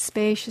or the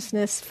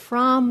spaciousness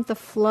from the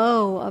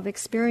flow of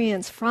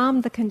experience,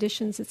 from the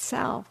conditions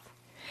itself.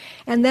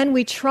 And then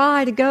we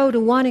try to go to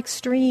one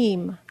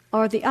extreme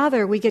or the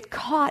other. We get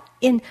caught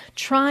in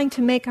trying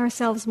to make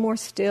ourselves more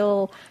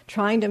still,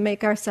 trying to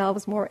make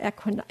ourselves more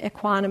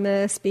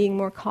equanimous, being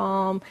more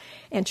calm,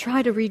 and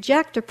try to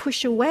reject or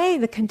push away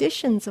the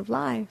conditions of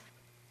life.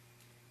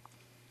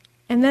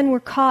 And then we're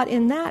caught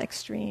in that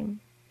extreme.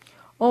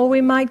 Or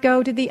we might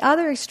go to the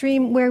other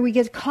extreme where we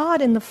get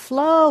caught in the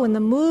flow and the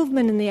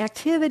movement and the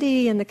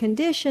activity and the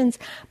conditions,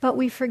 but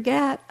we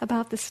forget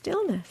about the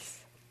stillness.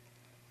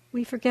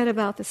 We forget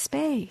about the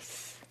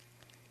space.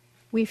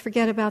 We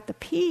forget about the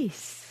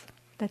peace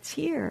that's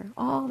here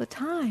all the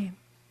time.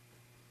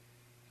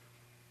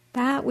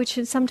 That which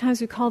is sometimes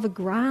we call the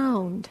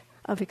ground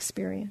of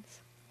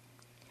experience.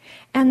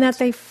 And that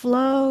they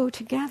flow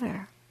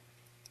together.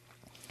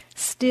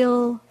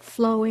 Still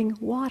flowing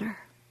water.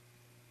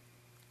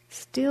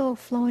 Still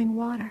flowing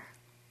water.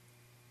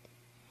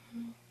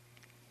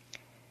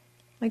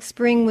 Like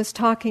Spring was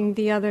talking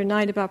the other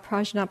night about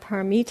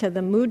Prajnaparamita,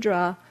 the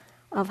mudra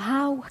of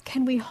how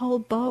can we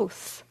hold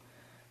both?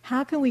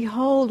 How can we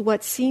hold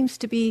what seems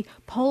to be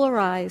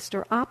polarized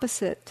or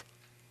opposite?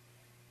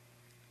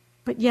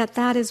 But yet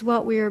that is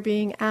what we are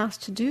being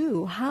asked to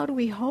do. How do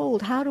we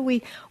hold? How do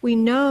we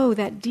know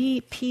that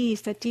deep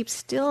peace, that deep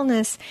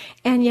stillness,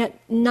 and yet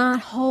not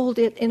hold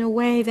it in a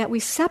way that we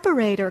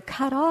separate or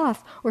cut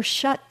off or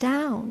shut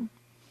down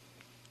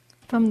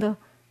from the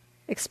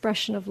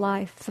expression of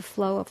life, the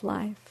flow of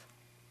life?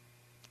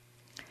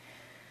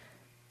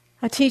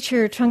 A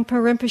teacher, Trungpa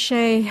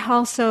Rinpoche,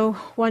 also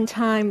one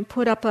time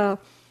put up a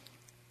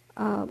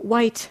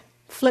white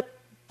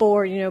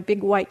flipboard,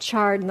 big white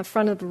chart in the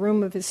front of the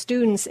room of his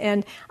students,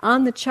 and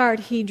on the chart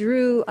he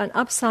drew an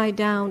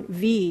upside-down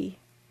V.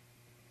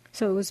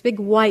 So it was a big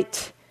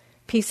white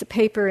piece of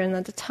paper, and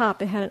at the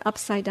top it had an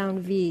upside-down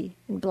V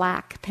in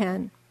black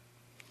pen.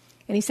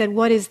 And he said,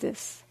 "What is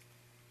this?"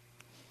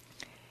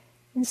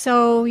 And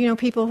so,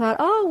 people thought,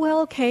 oh,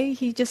 well, okay,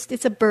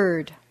 it's a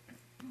bird.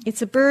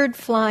 It's a bird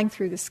flying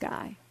through the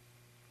sky.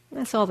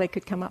 That's all they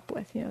could come up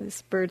with,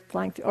 this bird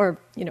flying through, or,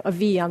 a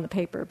V on the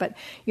paper, but,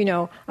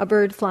 a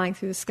bird flying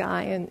through the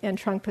sky. And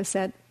Trungpa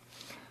said,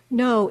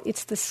 no,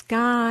 it's the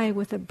sky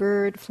with a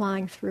bird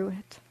flying through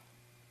it.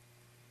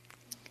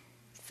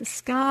 It's the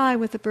sky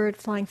with a bird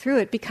flying through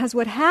it, because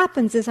what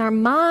happens is our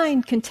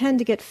mind can tend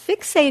to get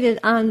fixated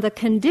on the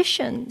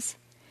conditions,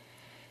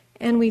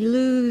 and we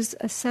lose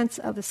a sense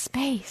of the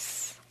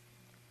space.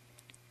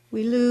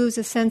 We lose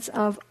a sense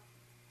of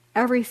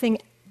everything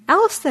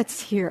else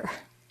that's here.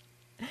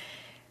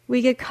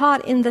 We get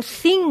caught in the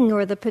thing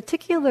or the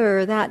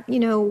particular that,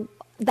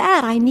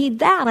 that, I need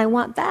that, I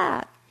want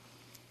that.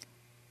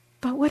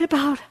 But what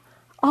about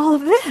all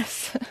of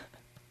this?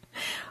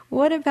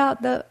 What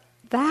about the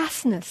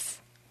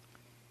vastness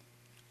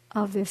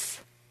of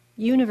this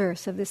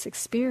universe, of this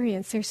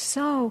experience? There's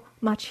so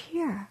much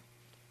here.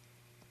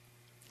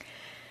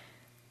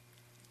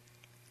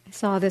 I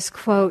saw this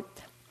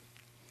quote,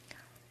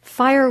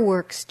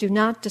 "Fireworks do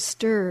not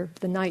disturb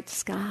the night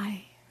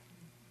sky."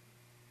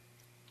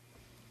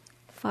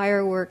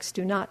 Fireworks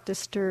do not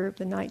disturb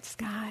the night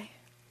sky.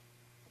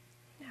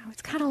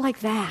 It's kind of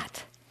like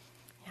that.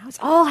 It's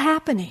all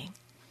happening.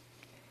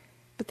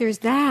 But there's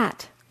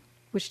that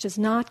which does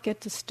not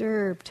get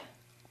disturbed.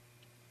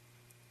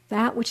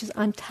 That which is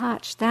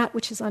untouched, that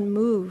which is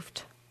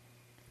unmoved,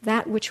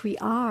 that which we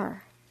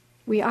are.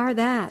 We are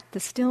that, the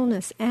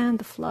stillness and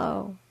the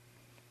flow.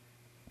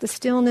 The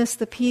stillness,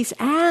 the peace,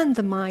 and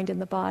the mind and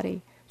the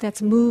body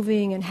that's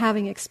moving and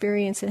having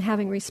experience and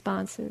having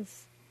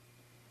responses.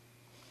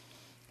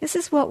 This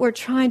is what we're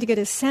trying to get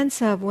a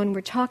sense of when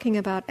we're talking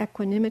about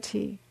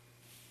equanimity.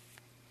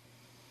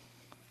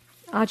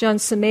 Ajahn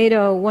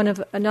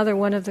Sumedho, another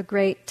one of the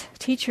great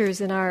teachers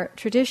in our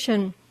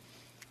tradition,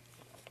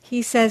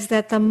 he says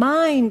that the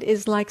mind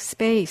is like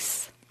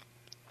space.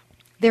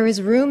 There is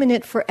room in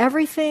it for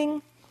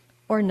everything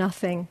or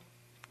nothing.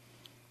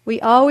 We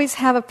always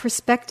have a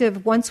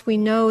perspective once we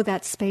know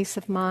that space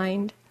of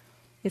mind,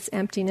 its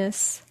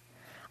emptiness.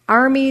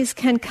 Armies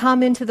can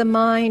come into the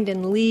mind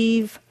and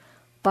leave,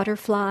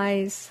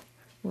 butterflies,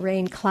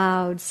 rain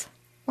clouds,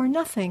 or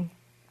nothing.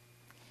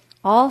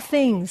 All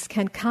things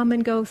can come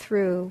and go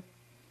through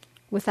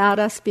without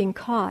us being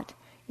caught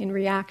in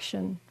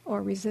reaction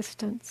or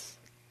resistance.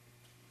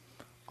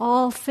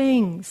 All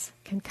things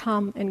can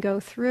come and go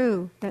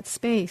through that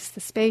space, the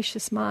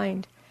spacious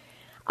mind.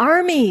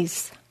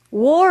 Armies,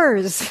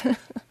 wars,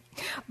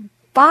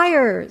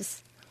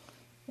 fires,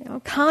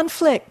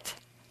 conflict,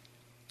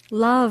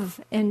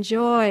 love and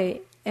joy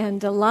and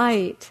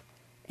delight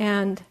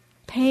and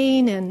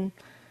pain and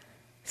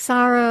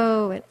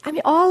sorrow,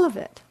 and all of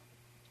it.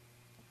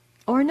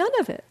 Or none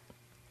of it.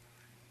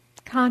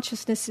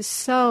 Consciousness is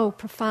so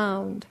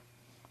profound,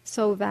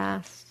 so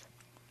vast,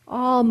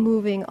 all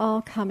moving,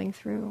 all coming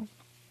through.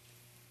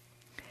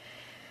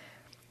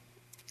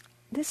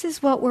 This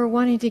is what we're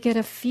wanting to get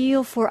a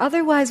feel for.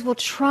 Otherwise, we'll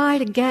try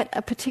to get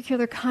a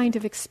particular kind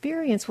of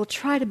experience. We'll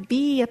try to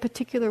be a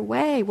particular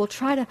way. We'll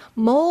try to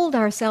mold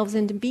ourselves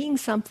into being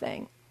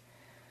something.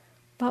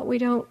 But we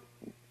don't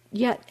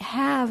yet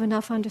have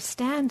enough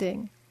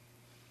understanding.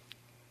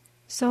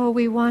 So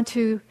we want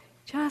to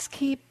just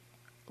keep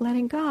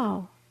letting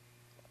go.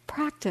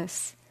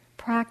 Practice,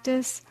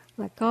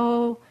 let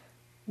go,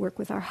 work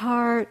with our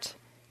heart,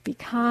 be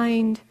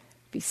kind,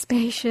 be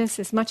spacious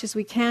as much as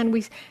we can.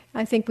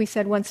 I think we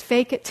said once,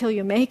 fake it till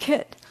you make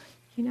it.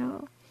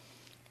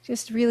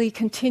 Just really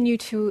continue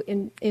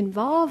to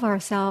involve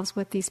ourselves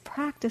with these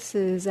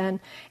practices and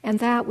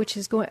that which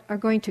are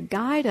going to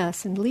guide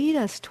us and lead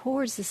us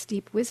towards this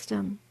deep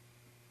wisdom.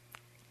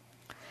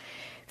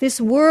 This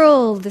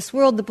world,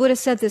 the Buddha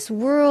said, this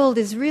world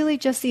is really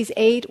just these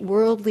 8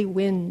 worldly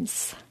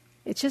winds.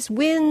 It's just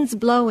winds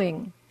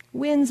blowing,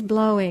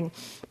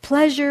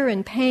 pleasure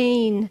and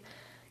pain,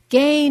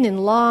 gain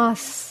and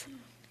loss,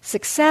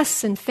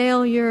 success and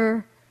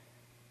failure,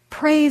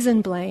 praise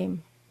and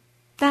blame.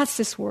 That's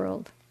this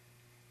world,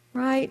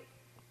 right?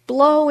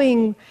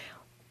 Blowing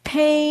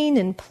pain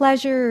and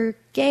pleasure,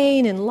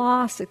 gain and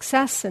loss,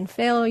 success and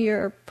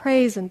failure,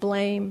 praise and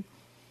blame.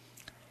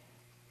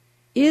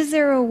 Is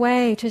there a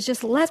way to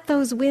just let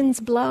those winds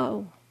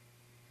blow?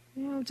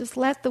 Just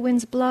let the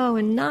winds blow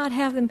and not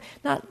have them,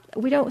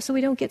 so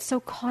we don't get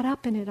so caught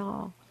up in it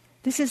all.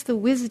 This is the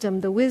wisdom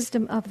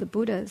of the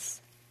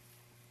Buddhas.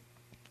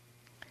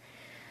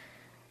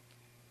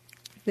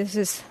 I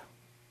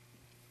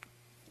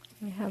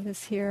have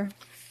this here.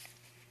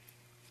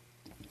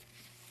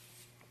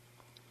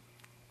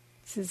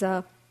 This is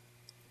a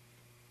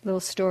little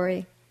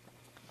story.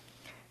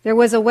 There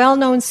was a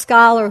well-known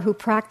scholar who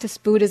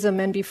practiced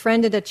Buddhism and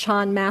befriended a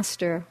Chan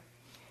master.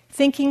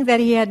 Thinking that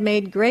he had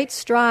made great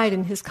stride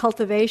in his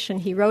cultivation,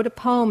 he wrote a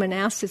poem and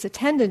asked his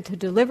attendant to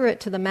deliver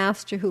it to the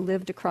master who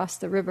lived across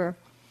the river.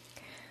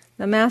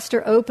 The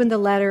master opened the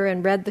letter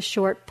and read the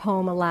short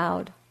poem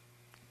aloud.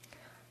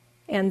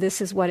 And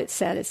this is what it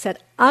said. It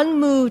said,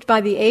 "Unmoved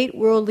by the 8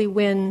 worldly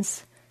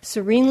winds,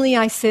 serenely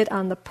I sit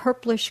on the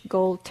purplish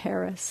gold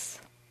terrace."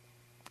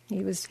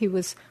 He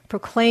was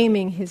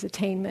proclaiming his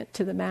attainment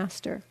to the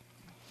master.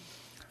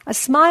 A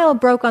smile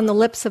broke on the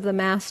lips of the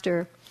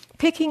master.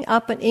 Picking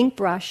up an ink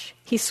brush,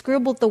 he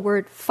scribbled the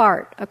word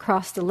fart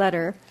across the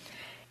letter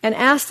and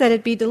asked that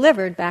it be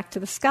delivered back to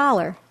the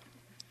scholar.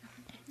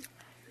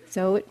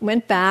 So it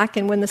went back,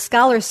 and when the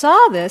scholar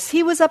saw this,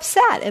 he was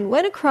upset and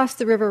went across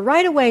the river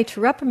right away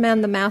to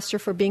reprimand the master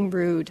for being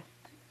rude.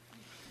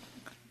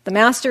 The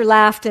master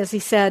laughed as he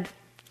said,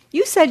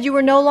 "You said you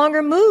were no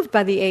longer moved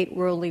by the 8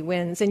 worldly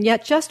winds, and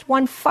yet just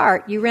one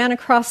fart you ran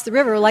across the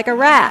river like a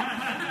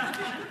rat."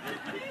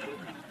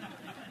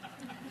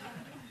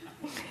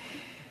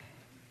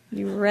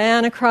 You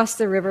ran across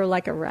the river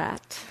like a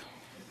rat.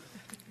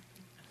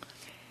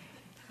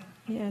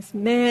 Yes,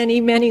 many,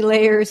 many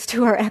layers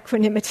to our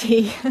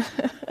equanimity.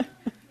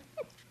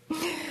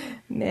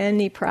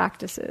 Many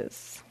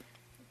practices.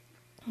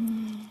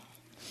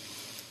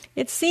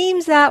 It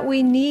seems that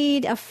we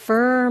need a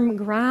firm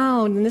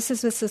ground, and this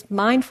is this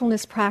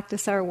mindfulness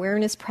practice, our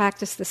awareness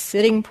practice, the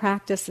sitting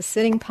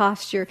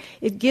posture.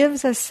 It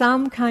gives us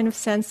some kind of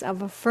sense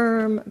of a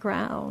firm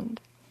ground.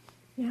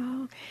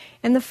 Yeah.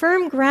 And the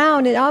firm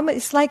ground,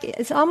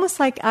 it's almost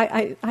like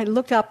I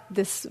looked up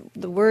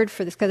the word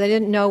for this because I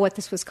didn't know what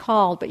this was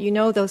called, but you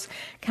know those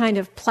kind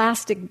of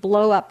plastic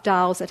blow-up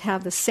dolls that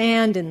have the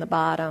sand in the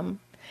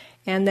bottom,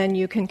 and then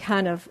you can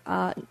kind of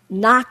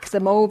knock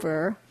them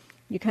over.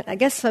 I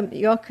guess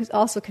you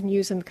also can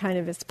use them kind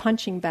of as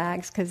punching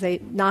bags because they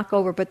knock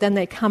over, but then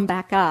they come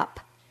back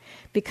up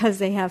because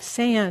they have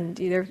sand.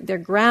 They're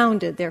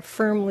grounded. They're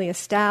firmly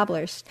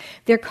established.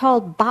 They're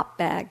called bop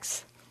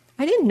bags.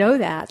 I didn't know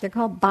that. They're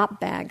called bop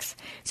bags.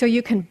 So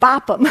you can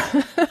bop them,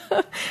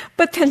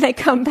 but then they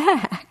come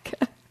back.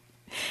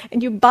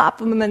 And you bop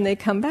them and they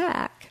come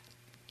back.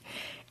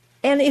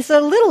 And it's a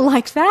little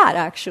like that,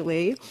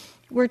 actually.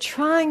 We're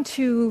trying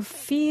to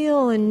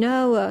feel and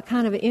know a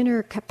kind of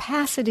inner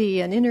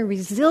capacity and inner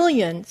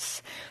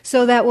resilience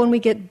so that when we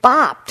get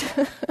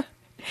bopped,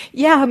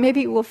 yeah,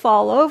 maybe we'll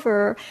fall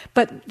over,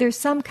 but there's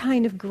some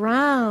kind of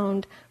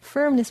ground,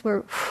 firmness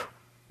where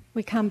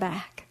we come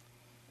back.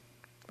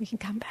 We can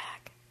come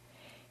back.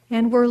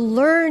 And we're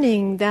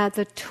learning that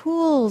the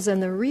tools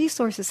and the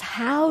resources,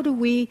 how do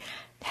we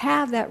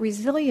have that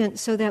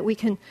resilience so that we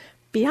can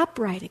be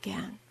upright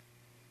again?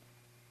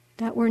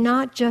 That we're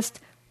not just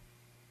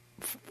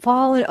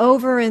falling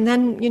over and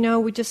then,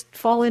 we just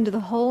fall into the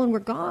hole and we're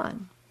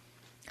gone.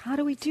 How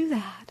do we do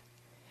that?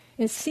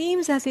 It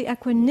seems that the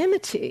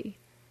equanimity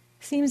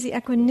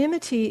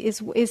is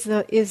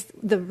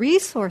the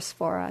resource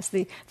for us,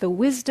 the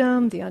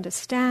wisdom, the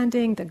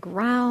understanding, the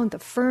ground, the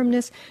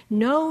firmness,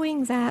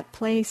 knowing that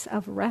place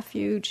of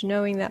refuge,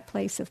 knowing that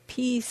place of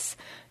peace,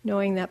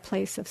 knowing that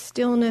place of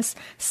stillness,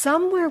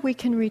 somewhere we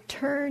can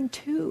return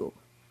to.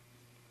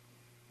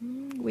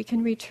 We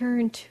can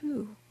return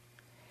to.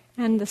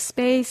 And the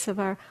space of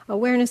our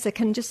awareness that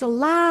can just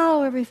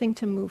allow everything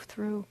to move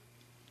through.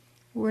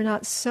 We're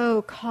not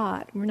so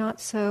caught. We're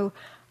not so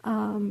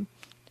bound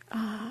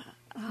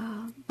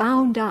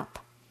up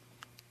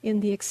in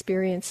the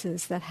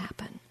experiences that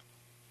happen.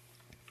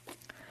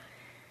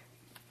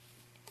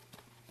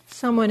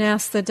 Someone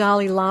asked the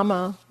Dalai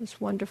Lama,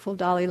 this wonderful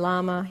Dalai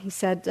Lama, he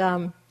said,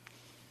 do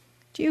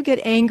you get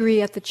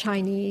angry at the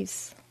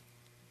Chinese?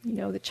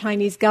 The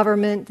Chinese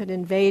government that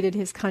invaded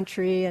his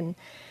country and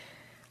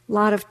a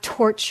lot of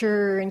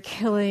torture and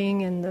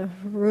killing and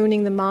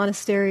ruining the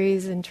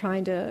monasteries and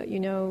trying to,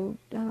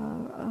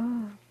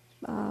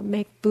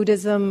 make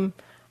Buddhism,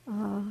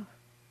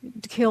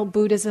 kill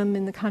Buddhism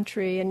in the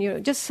country,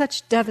 and just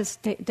such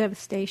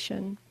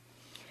devastation.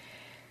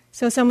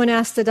 So someone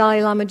asked the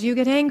Dalai Lama, "Do you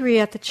get angry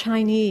at the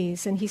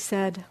Chinese?" And he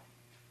said,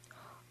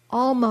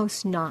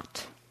 "Almost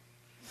not."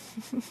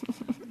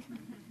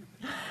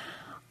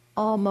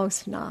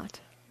 Almost not.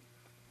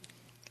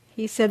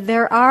 He said,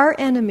 "There are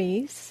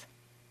enemies,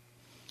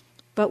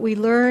 but we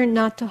learn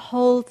not to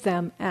hold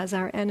them as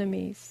our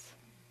enemies."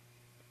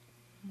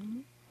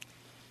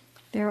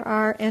 There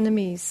are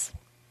enemies,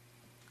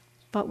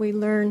 but we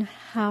learn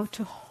how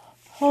to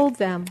hold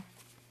them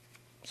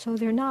so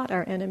they're not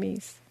our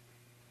enemies.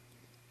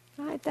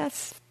 Right?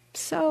 There's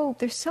so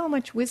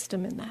much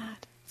wisdom in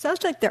that. It's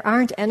not like there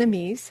aren't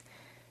enemies.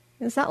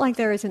 It's not like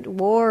there isn't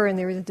war and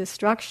there isn't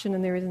destruction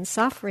and there isn't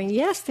suffering.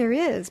 Yes, there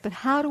is, but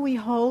how do we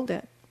hold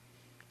it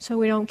so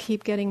we don't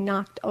keep getting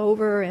knocked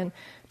over and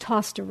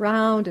tossed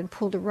around and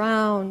pulled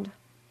around?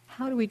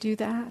 How do we do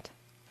that?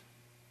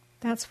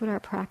 That's what our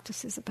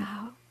practice is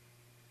about.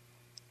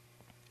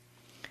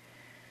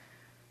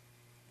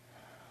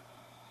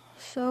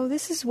 So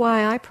this is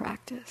why I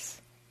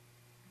practice.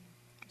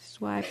 This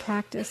is why I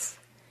practice.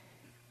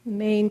 The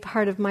main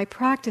part of my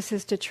practice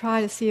is to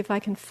try to see if I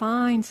can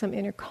find some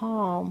inner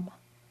calm,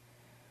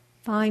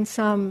 find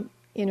some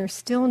inner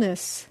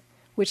stillness,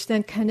 which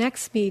then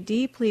connects me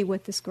deeply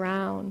with this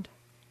ground,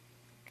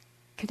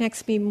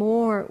 connects me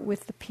more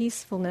with the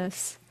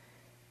peacefulness,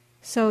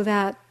 so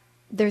that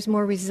there's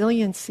more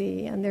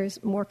resiliency and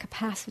there's more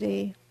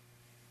capacity.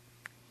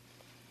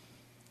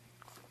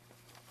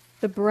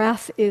 The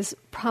breath is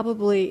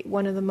probably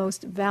one of the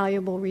most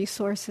valuable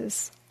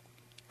resources.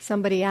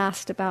 Somebody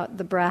asked about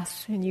the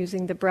breath and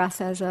using the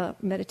breath as a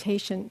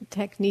meditation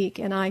technique,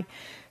 and I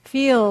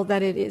feel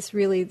that it is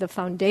really the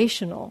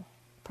foundational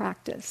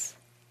practice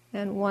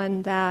and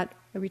one that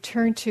I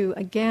return to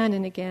again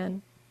and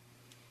again.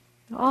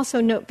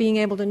 Also being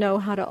able to know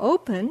how to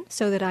open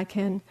so that I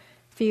can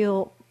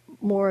feel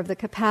more of the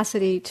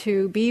capacity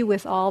to be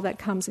with all that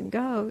comes and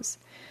goes.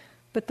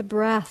 But the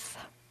breath,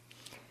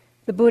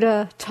 the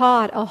Buddha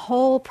taught a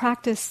whole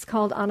practice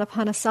called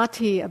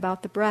anapanasati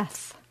about the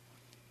breath,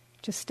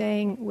 just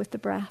staying with the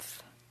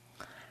breath.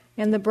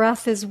 And the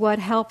breath is what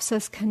helps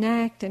us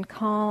connect and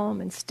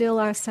calm and still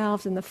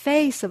ourselves in the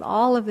face of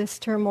all of this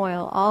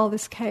turmoil, all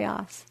this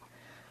chaos,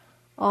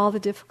 all the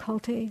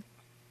difficulty.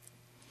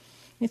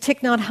 And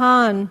Thich Nhat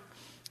Hanh,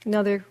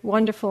 another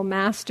wonderful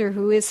master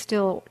who is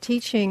still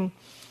teaching,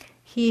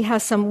 he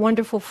has some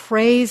wonderful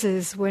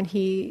phrases when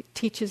he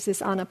teaches this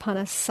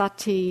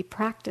anapanasati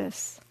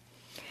practice.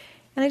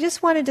 And I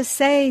just wanted to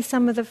say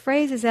some of the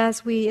phrases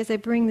as I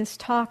bring this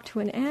talk to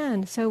an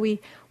end, so we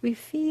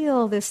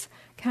feel this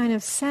kind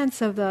of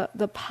sense of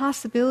the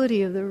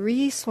possibility of the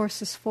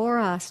resources for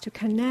us to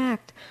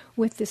connect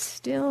with this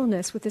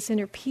stillness, with this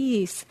inner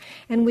peace.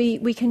 And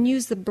we can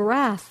use the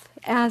breath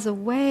as a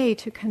way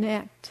to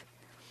connect,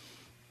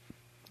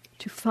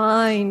 to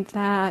find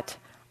that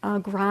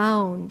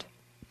ground.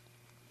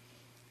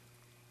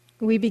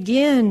 We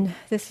begin,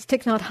 this is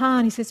Thich Nhat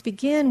Hanh, he says,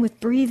 begin with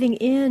breathing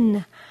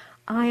in.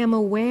 I am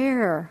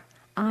aware,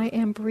 I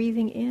am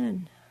breathing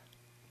in.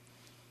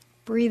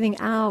 Breathing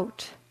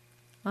out,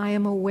 I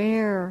am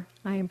aware,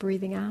 I am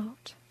breathing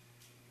out.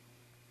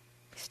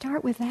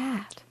 Start with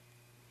that.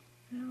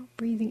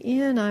 Breathing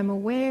in, I'm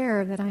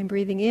aware that I'm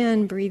breathing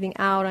in. Breathing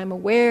out, I'm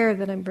aware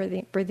that I'm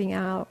breathing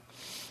out.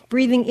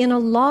 Breathing in a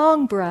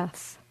long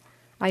breath,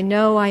 I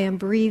know I am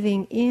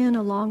breathing in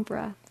a long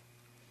breath.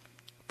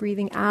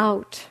 Breathing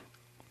out,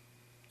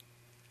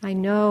 I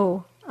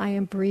know I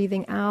am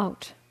breathing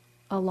out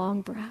a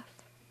long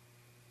breath.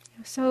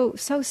 So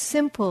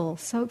simple,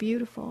 so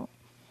beautiful.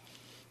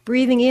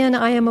 Breathing in,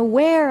 I am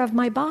aware of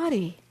my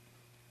body.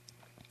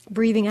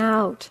 Breathing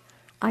out,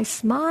 I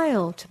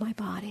smile to my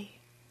body.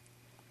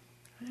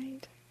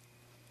 Right?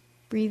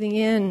 Breathing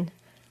in,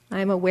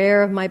 I am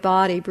aware of my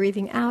body.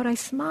 Breathing out, I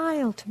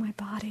smile to my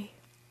body.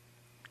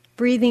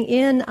 Breathing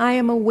in, I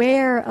am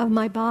aware of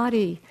my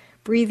body.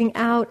 Breathing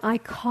out, I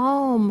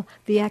calm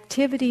the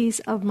activities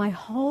of my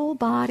whole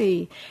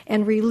body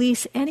and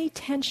release any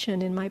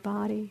tension in my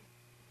body.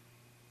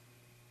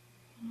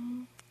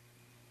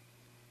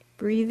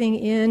 Breathing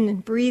in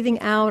and breathing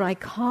out, I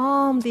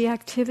calm the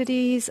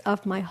activities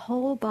of my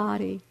whole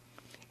body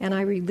and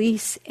I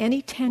release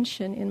any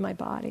tension in my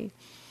body.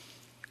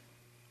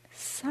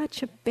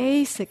 Such a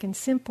basic and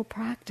simple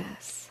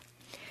practice.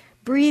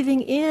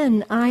 Breathing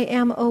in, I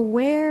am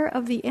aware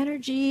of the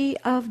energy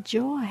of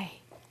joy.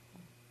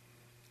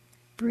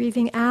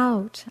 Breathing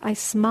out, I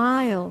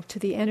smile to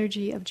the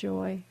energy of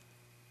joy.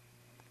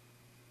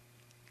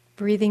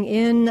 Breathing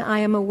in, I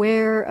am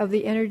aware of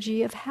the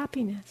energy of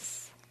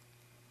happiness.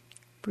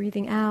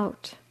 Breathing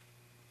out,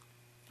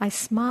 I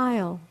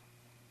smile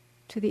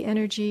to the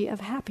energy of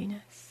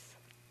happiness.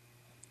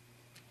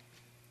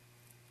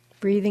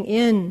 Breathing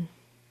in,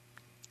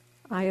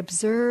 I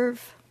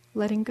observe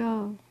letting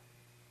go.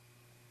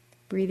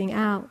 Breathing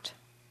out,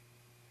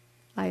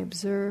 I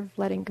observe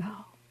letting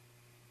go.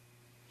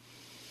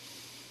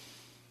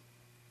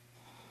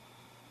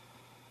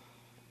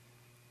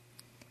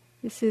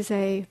 This is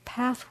a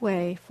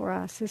pathway for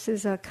us. This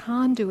is a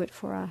conduit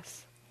for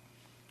us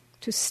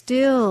to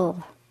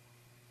still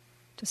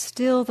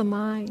the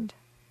mind,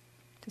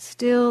 to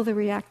still the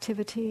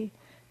reactivity,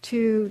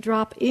 to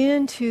drop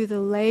into the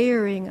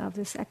layering of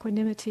this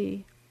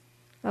equanimity,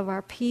 of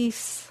our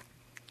peace,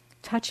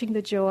 touching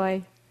the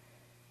joy,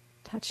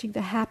 touching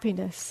the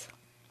happiness,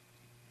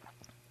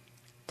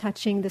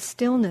 touching the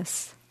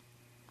stillness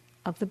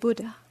of the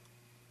Buddha,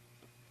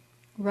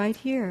 right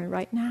here,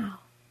 right now.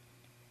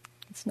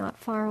 It's not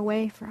far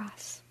away for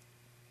us.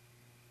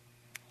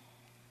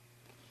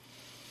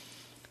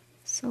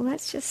 So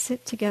let's just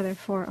sit together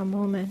for a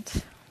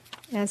moment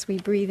as we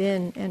breathe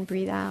in and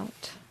breathe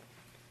out.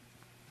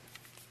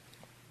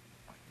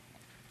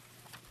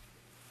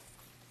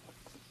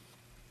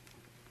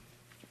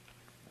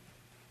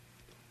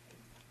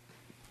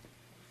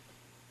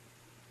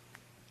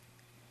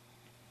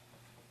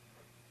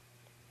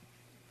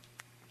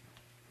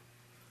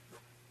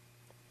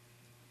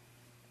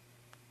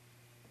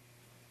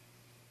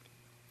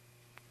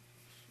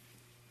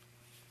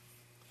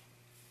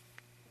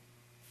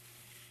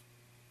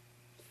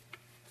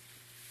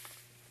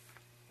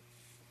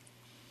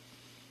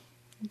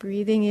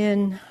 Breathing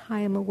in, I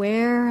am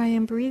aware I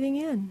am breathing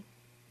in.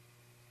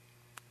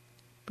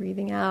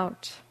 Breathing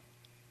out,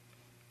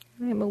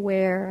 I am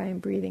aware I am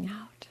breathing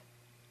out.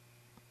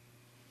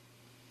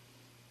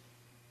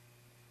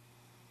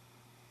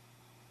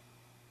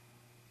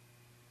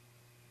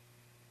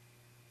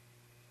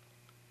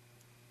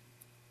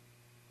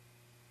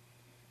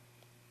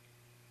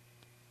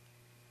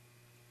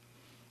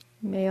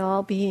 May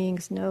all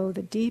beings know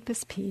the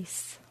deepest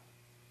peace.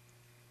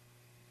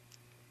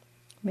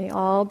 May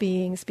all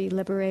beings be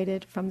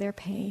liberated from their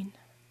pain.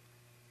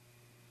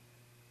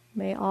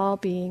 May all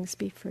beings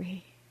be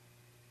free.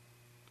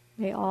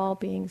 May all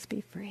beings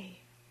be free.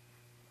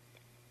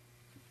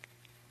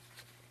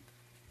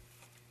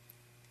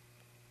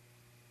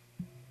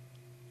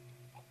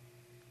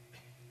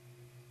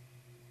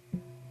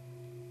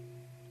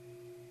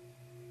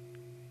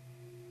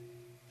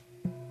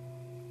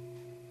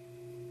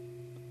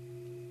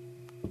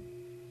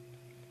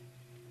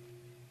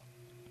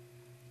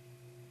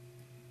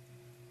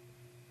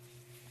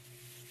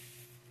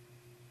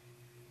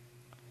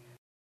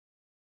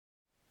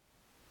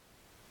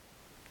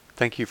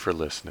 Thank you for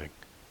listening.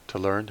 To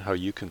learn how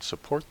you can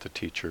support the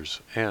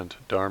teachers and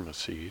Dharma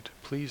Seed,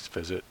 please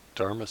visit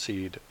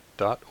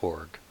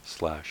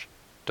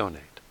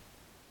dharmaseed.org/donate.